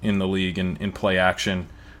 44th in the league in play action.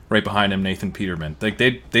 Right behind him, Nathan Peterman. Like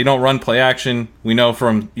they don't run play action. We know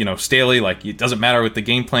from Staley, like it doesn't matter what the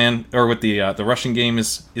game plan or what the rushing game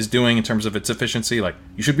is doing in terms of its efficiency. Like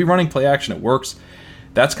you should be running play action. It works.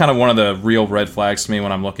 That's kind of one of the real red flags to me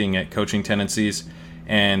when I'm looking at coaching tendencies.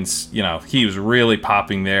 And, he was really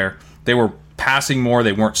popping there. They were passing more.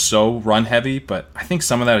 They weren't so run heavy. But I think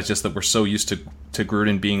some of that is just that we're so used to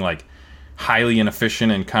Gruden being like highly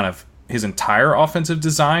inefficient in kind of his entire offensive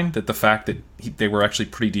design that the fact that they were actually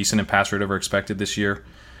pretty decent in pass rate over expected this year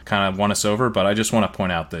kind of won us over. But I just want to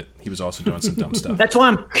point out that he was also doing some dumb stuff. That's why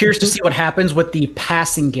I'm curious to see what happens with the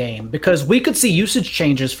passing game, because we could see usage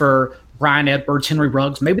changes for Brian Edwards, Henry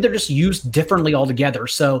Ruggs. Maybe they're just used differently altogether.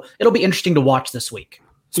 So it'll be interesting to watch this week.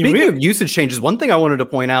 Speaking of usage changes, one thing I wanted to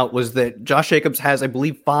point out was that Josh Jacobs has, I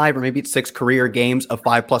believe, 5 or maybe it's 6 career games of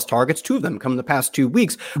 5+ targets. 2 of them come in the past 2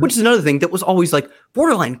 weeks, which is another thing that was always like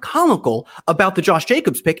borderline comical about the Josh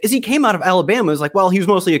Jacobs pick is he came out of Alabama as like, well, he was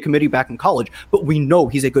mostly a committee back in college, but we know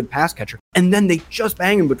he's a good pass catcher. And then they just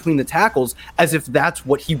bang him between the tackles as if that's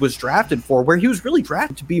what he was drafted for, where he was really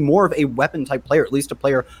drafted to be more of a weapon type player, at least a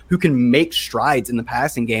player who can make strides in the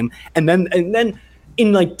passing game. And then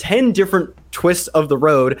in like 10 different twists of the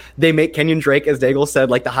road, they make Kenyon Drake, as Daigle said,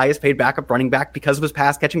 like the highest paid backup running back because of his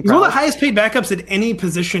pass catching prowess. One of the highest paid backups at any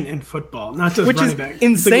position in football, not just running back. Which is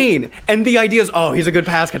insane. And the idea is, he's a good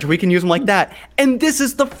pass catcher. We can use him like that. And this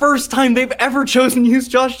is the first time they've ever chosen to use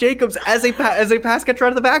Josh Jacobs as a pass catcher out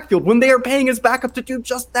of the backfield when they are paying his backup to do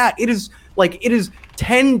just that. It is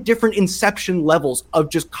 10 different inception levels of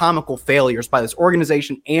just comical failures by this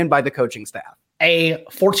organization and by the coaching staff. A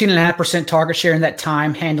 14.5% target share in that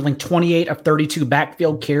time, handling 28 of 32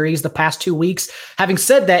 backfield carries the past 2 weeks. Having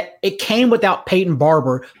said that, it came without Peyton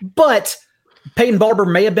Barber, but Peyton Barber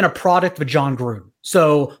may have been a product of John Gruden.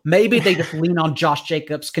 So maybe they just lean on Josh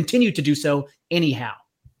Jacobs, continue to do so anyhow.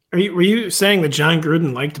 Were you saying that John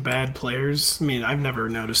Gruden liked bad players? I mean, I've never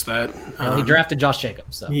noticed that. He drafted Josh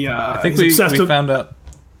Jacobs. So. Yeah, I think we found out.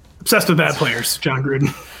 Obsessed with bad players, John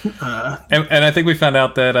Gruden. And I think we found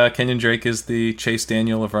out that Kenyon Drake is the Chase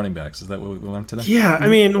Daniel of running backs. Is that what we learned today? Yeah, I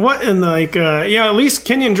mean, what in at least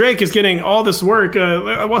Kenyon Drake is getting all this work.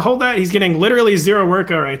 Hold that. He's getting literally 0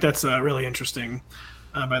 work. All right, that's really interesting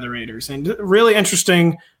by the Raiders. And really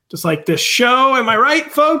interesting, just like this show. Am I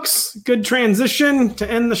right, folks? Good transition to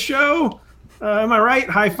end the show. Am I right?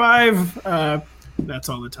 High five. That's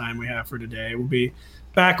all the time we have for today. We'll be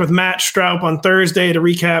back with Matt Straub on Thursday to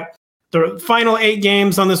recap the final 8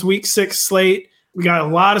 games on this week 6 slate. We got a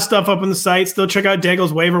lot of stuff up on the site. Still check out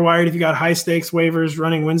Daigle's waiver wire if you got high stakes waivers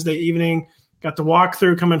running Wednesday evening. Got the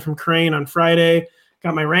walkthrough coming from Crane on Friday.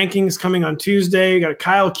 Got my rankings coming on Tuesday. Got a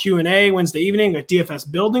Kyle Q&A Wednesday evening. Got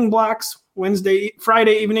DFS building blocks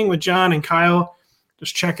Friday evening with John and Kyle.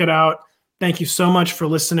 Just check it out. Thank you so much for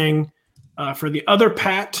listening. For the other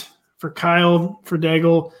Pat, for Kyle, for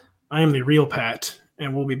Daigle, I am the real Pat,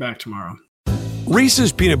 and we'll be back tomorrow.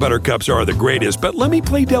 Reese's peanut butter cups are the greatest, but let me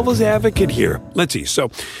play devil's advocate here. Let's see. So,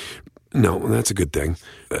 no, that's a good thing.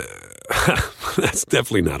 That's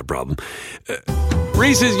definitely not a problem.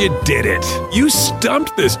 Reese's, you did it. You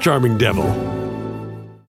stumped this charming devil.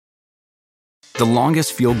 The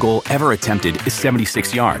longest field goal ever attempted is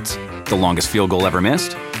 76 yards. The longest field goal ever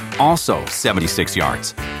missed? Also 76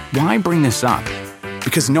 yards. Why bring this up?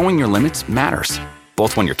 Because knowing your limits matters,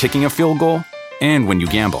 both when you're kicking a field goal and when you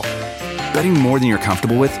gamble. Betting more than you're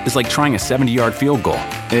comfortable with is like trying a 70-yard field goal.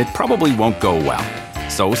 It probably won't go well.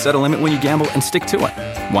 So set a limit when you gamble and stick to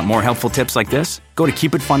it. Want more helpful tips like this? Go to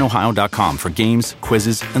keepitfunohio.com for games,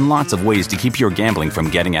 quizzes, and lots of ways to keep your gambling from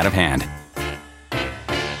getting out of hand.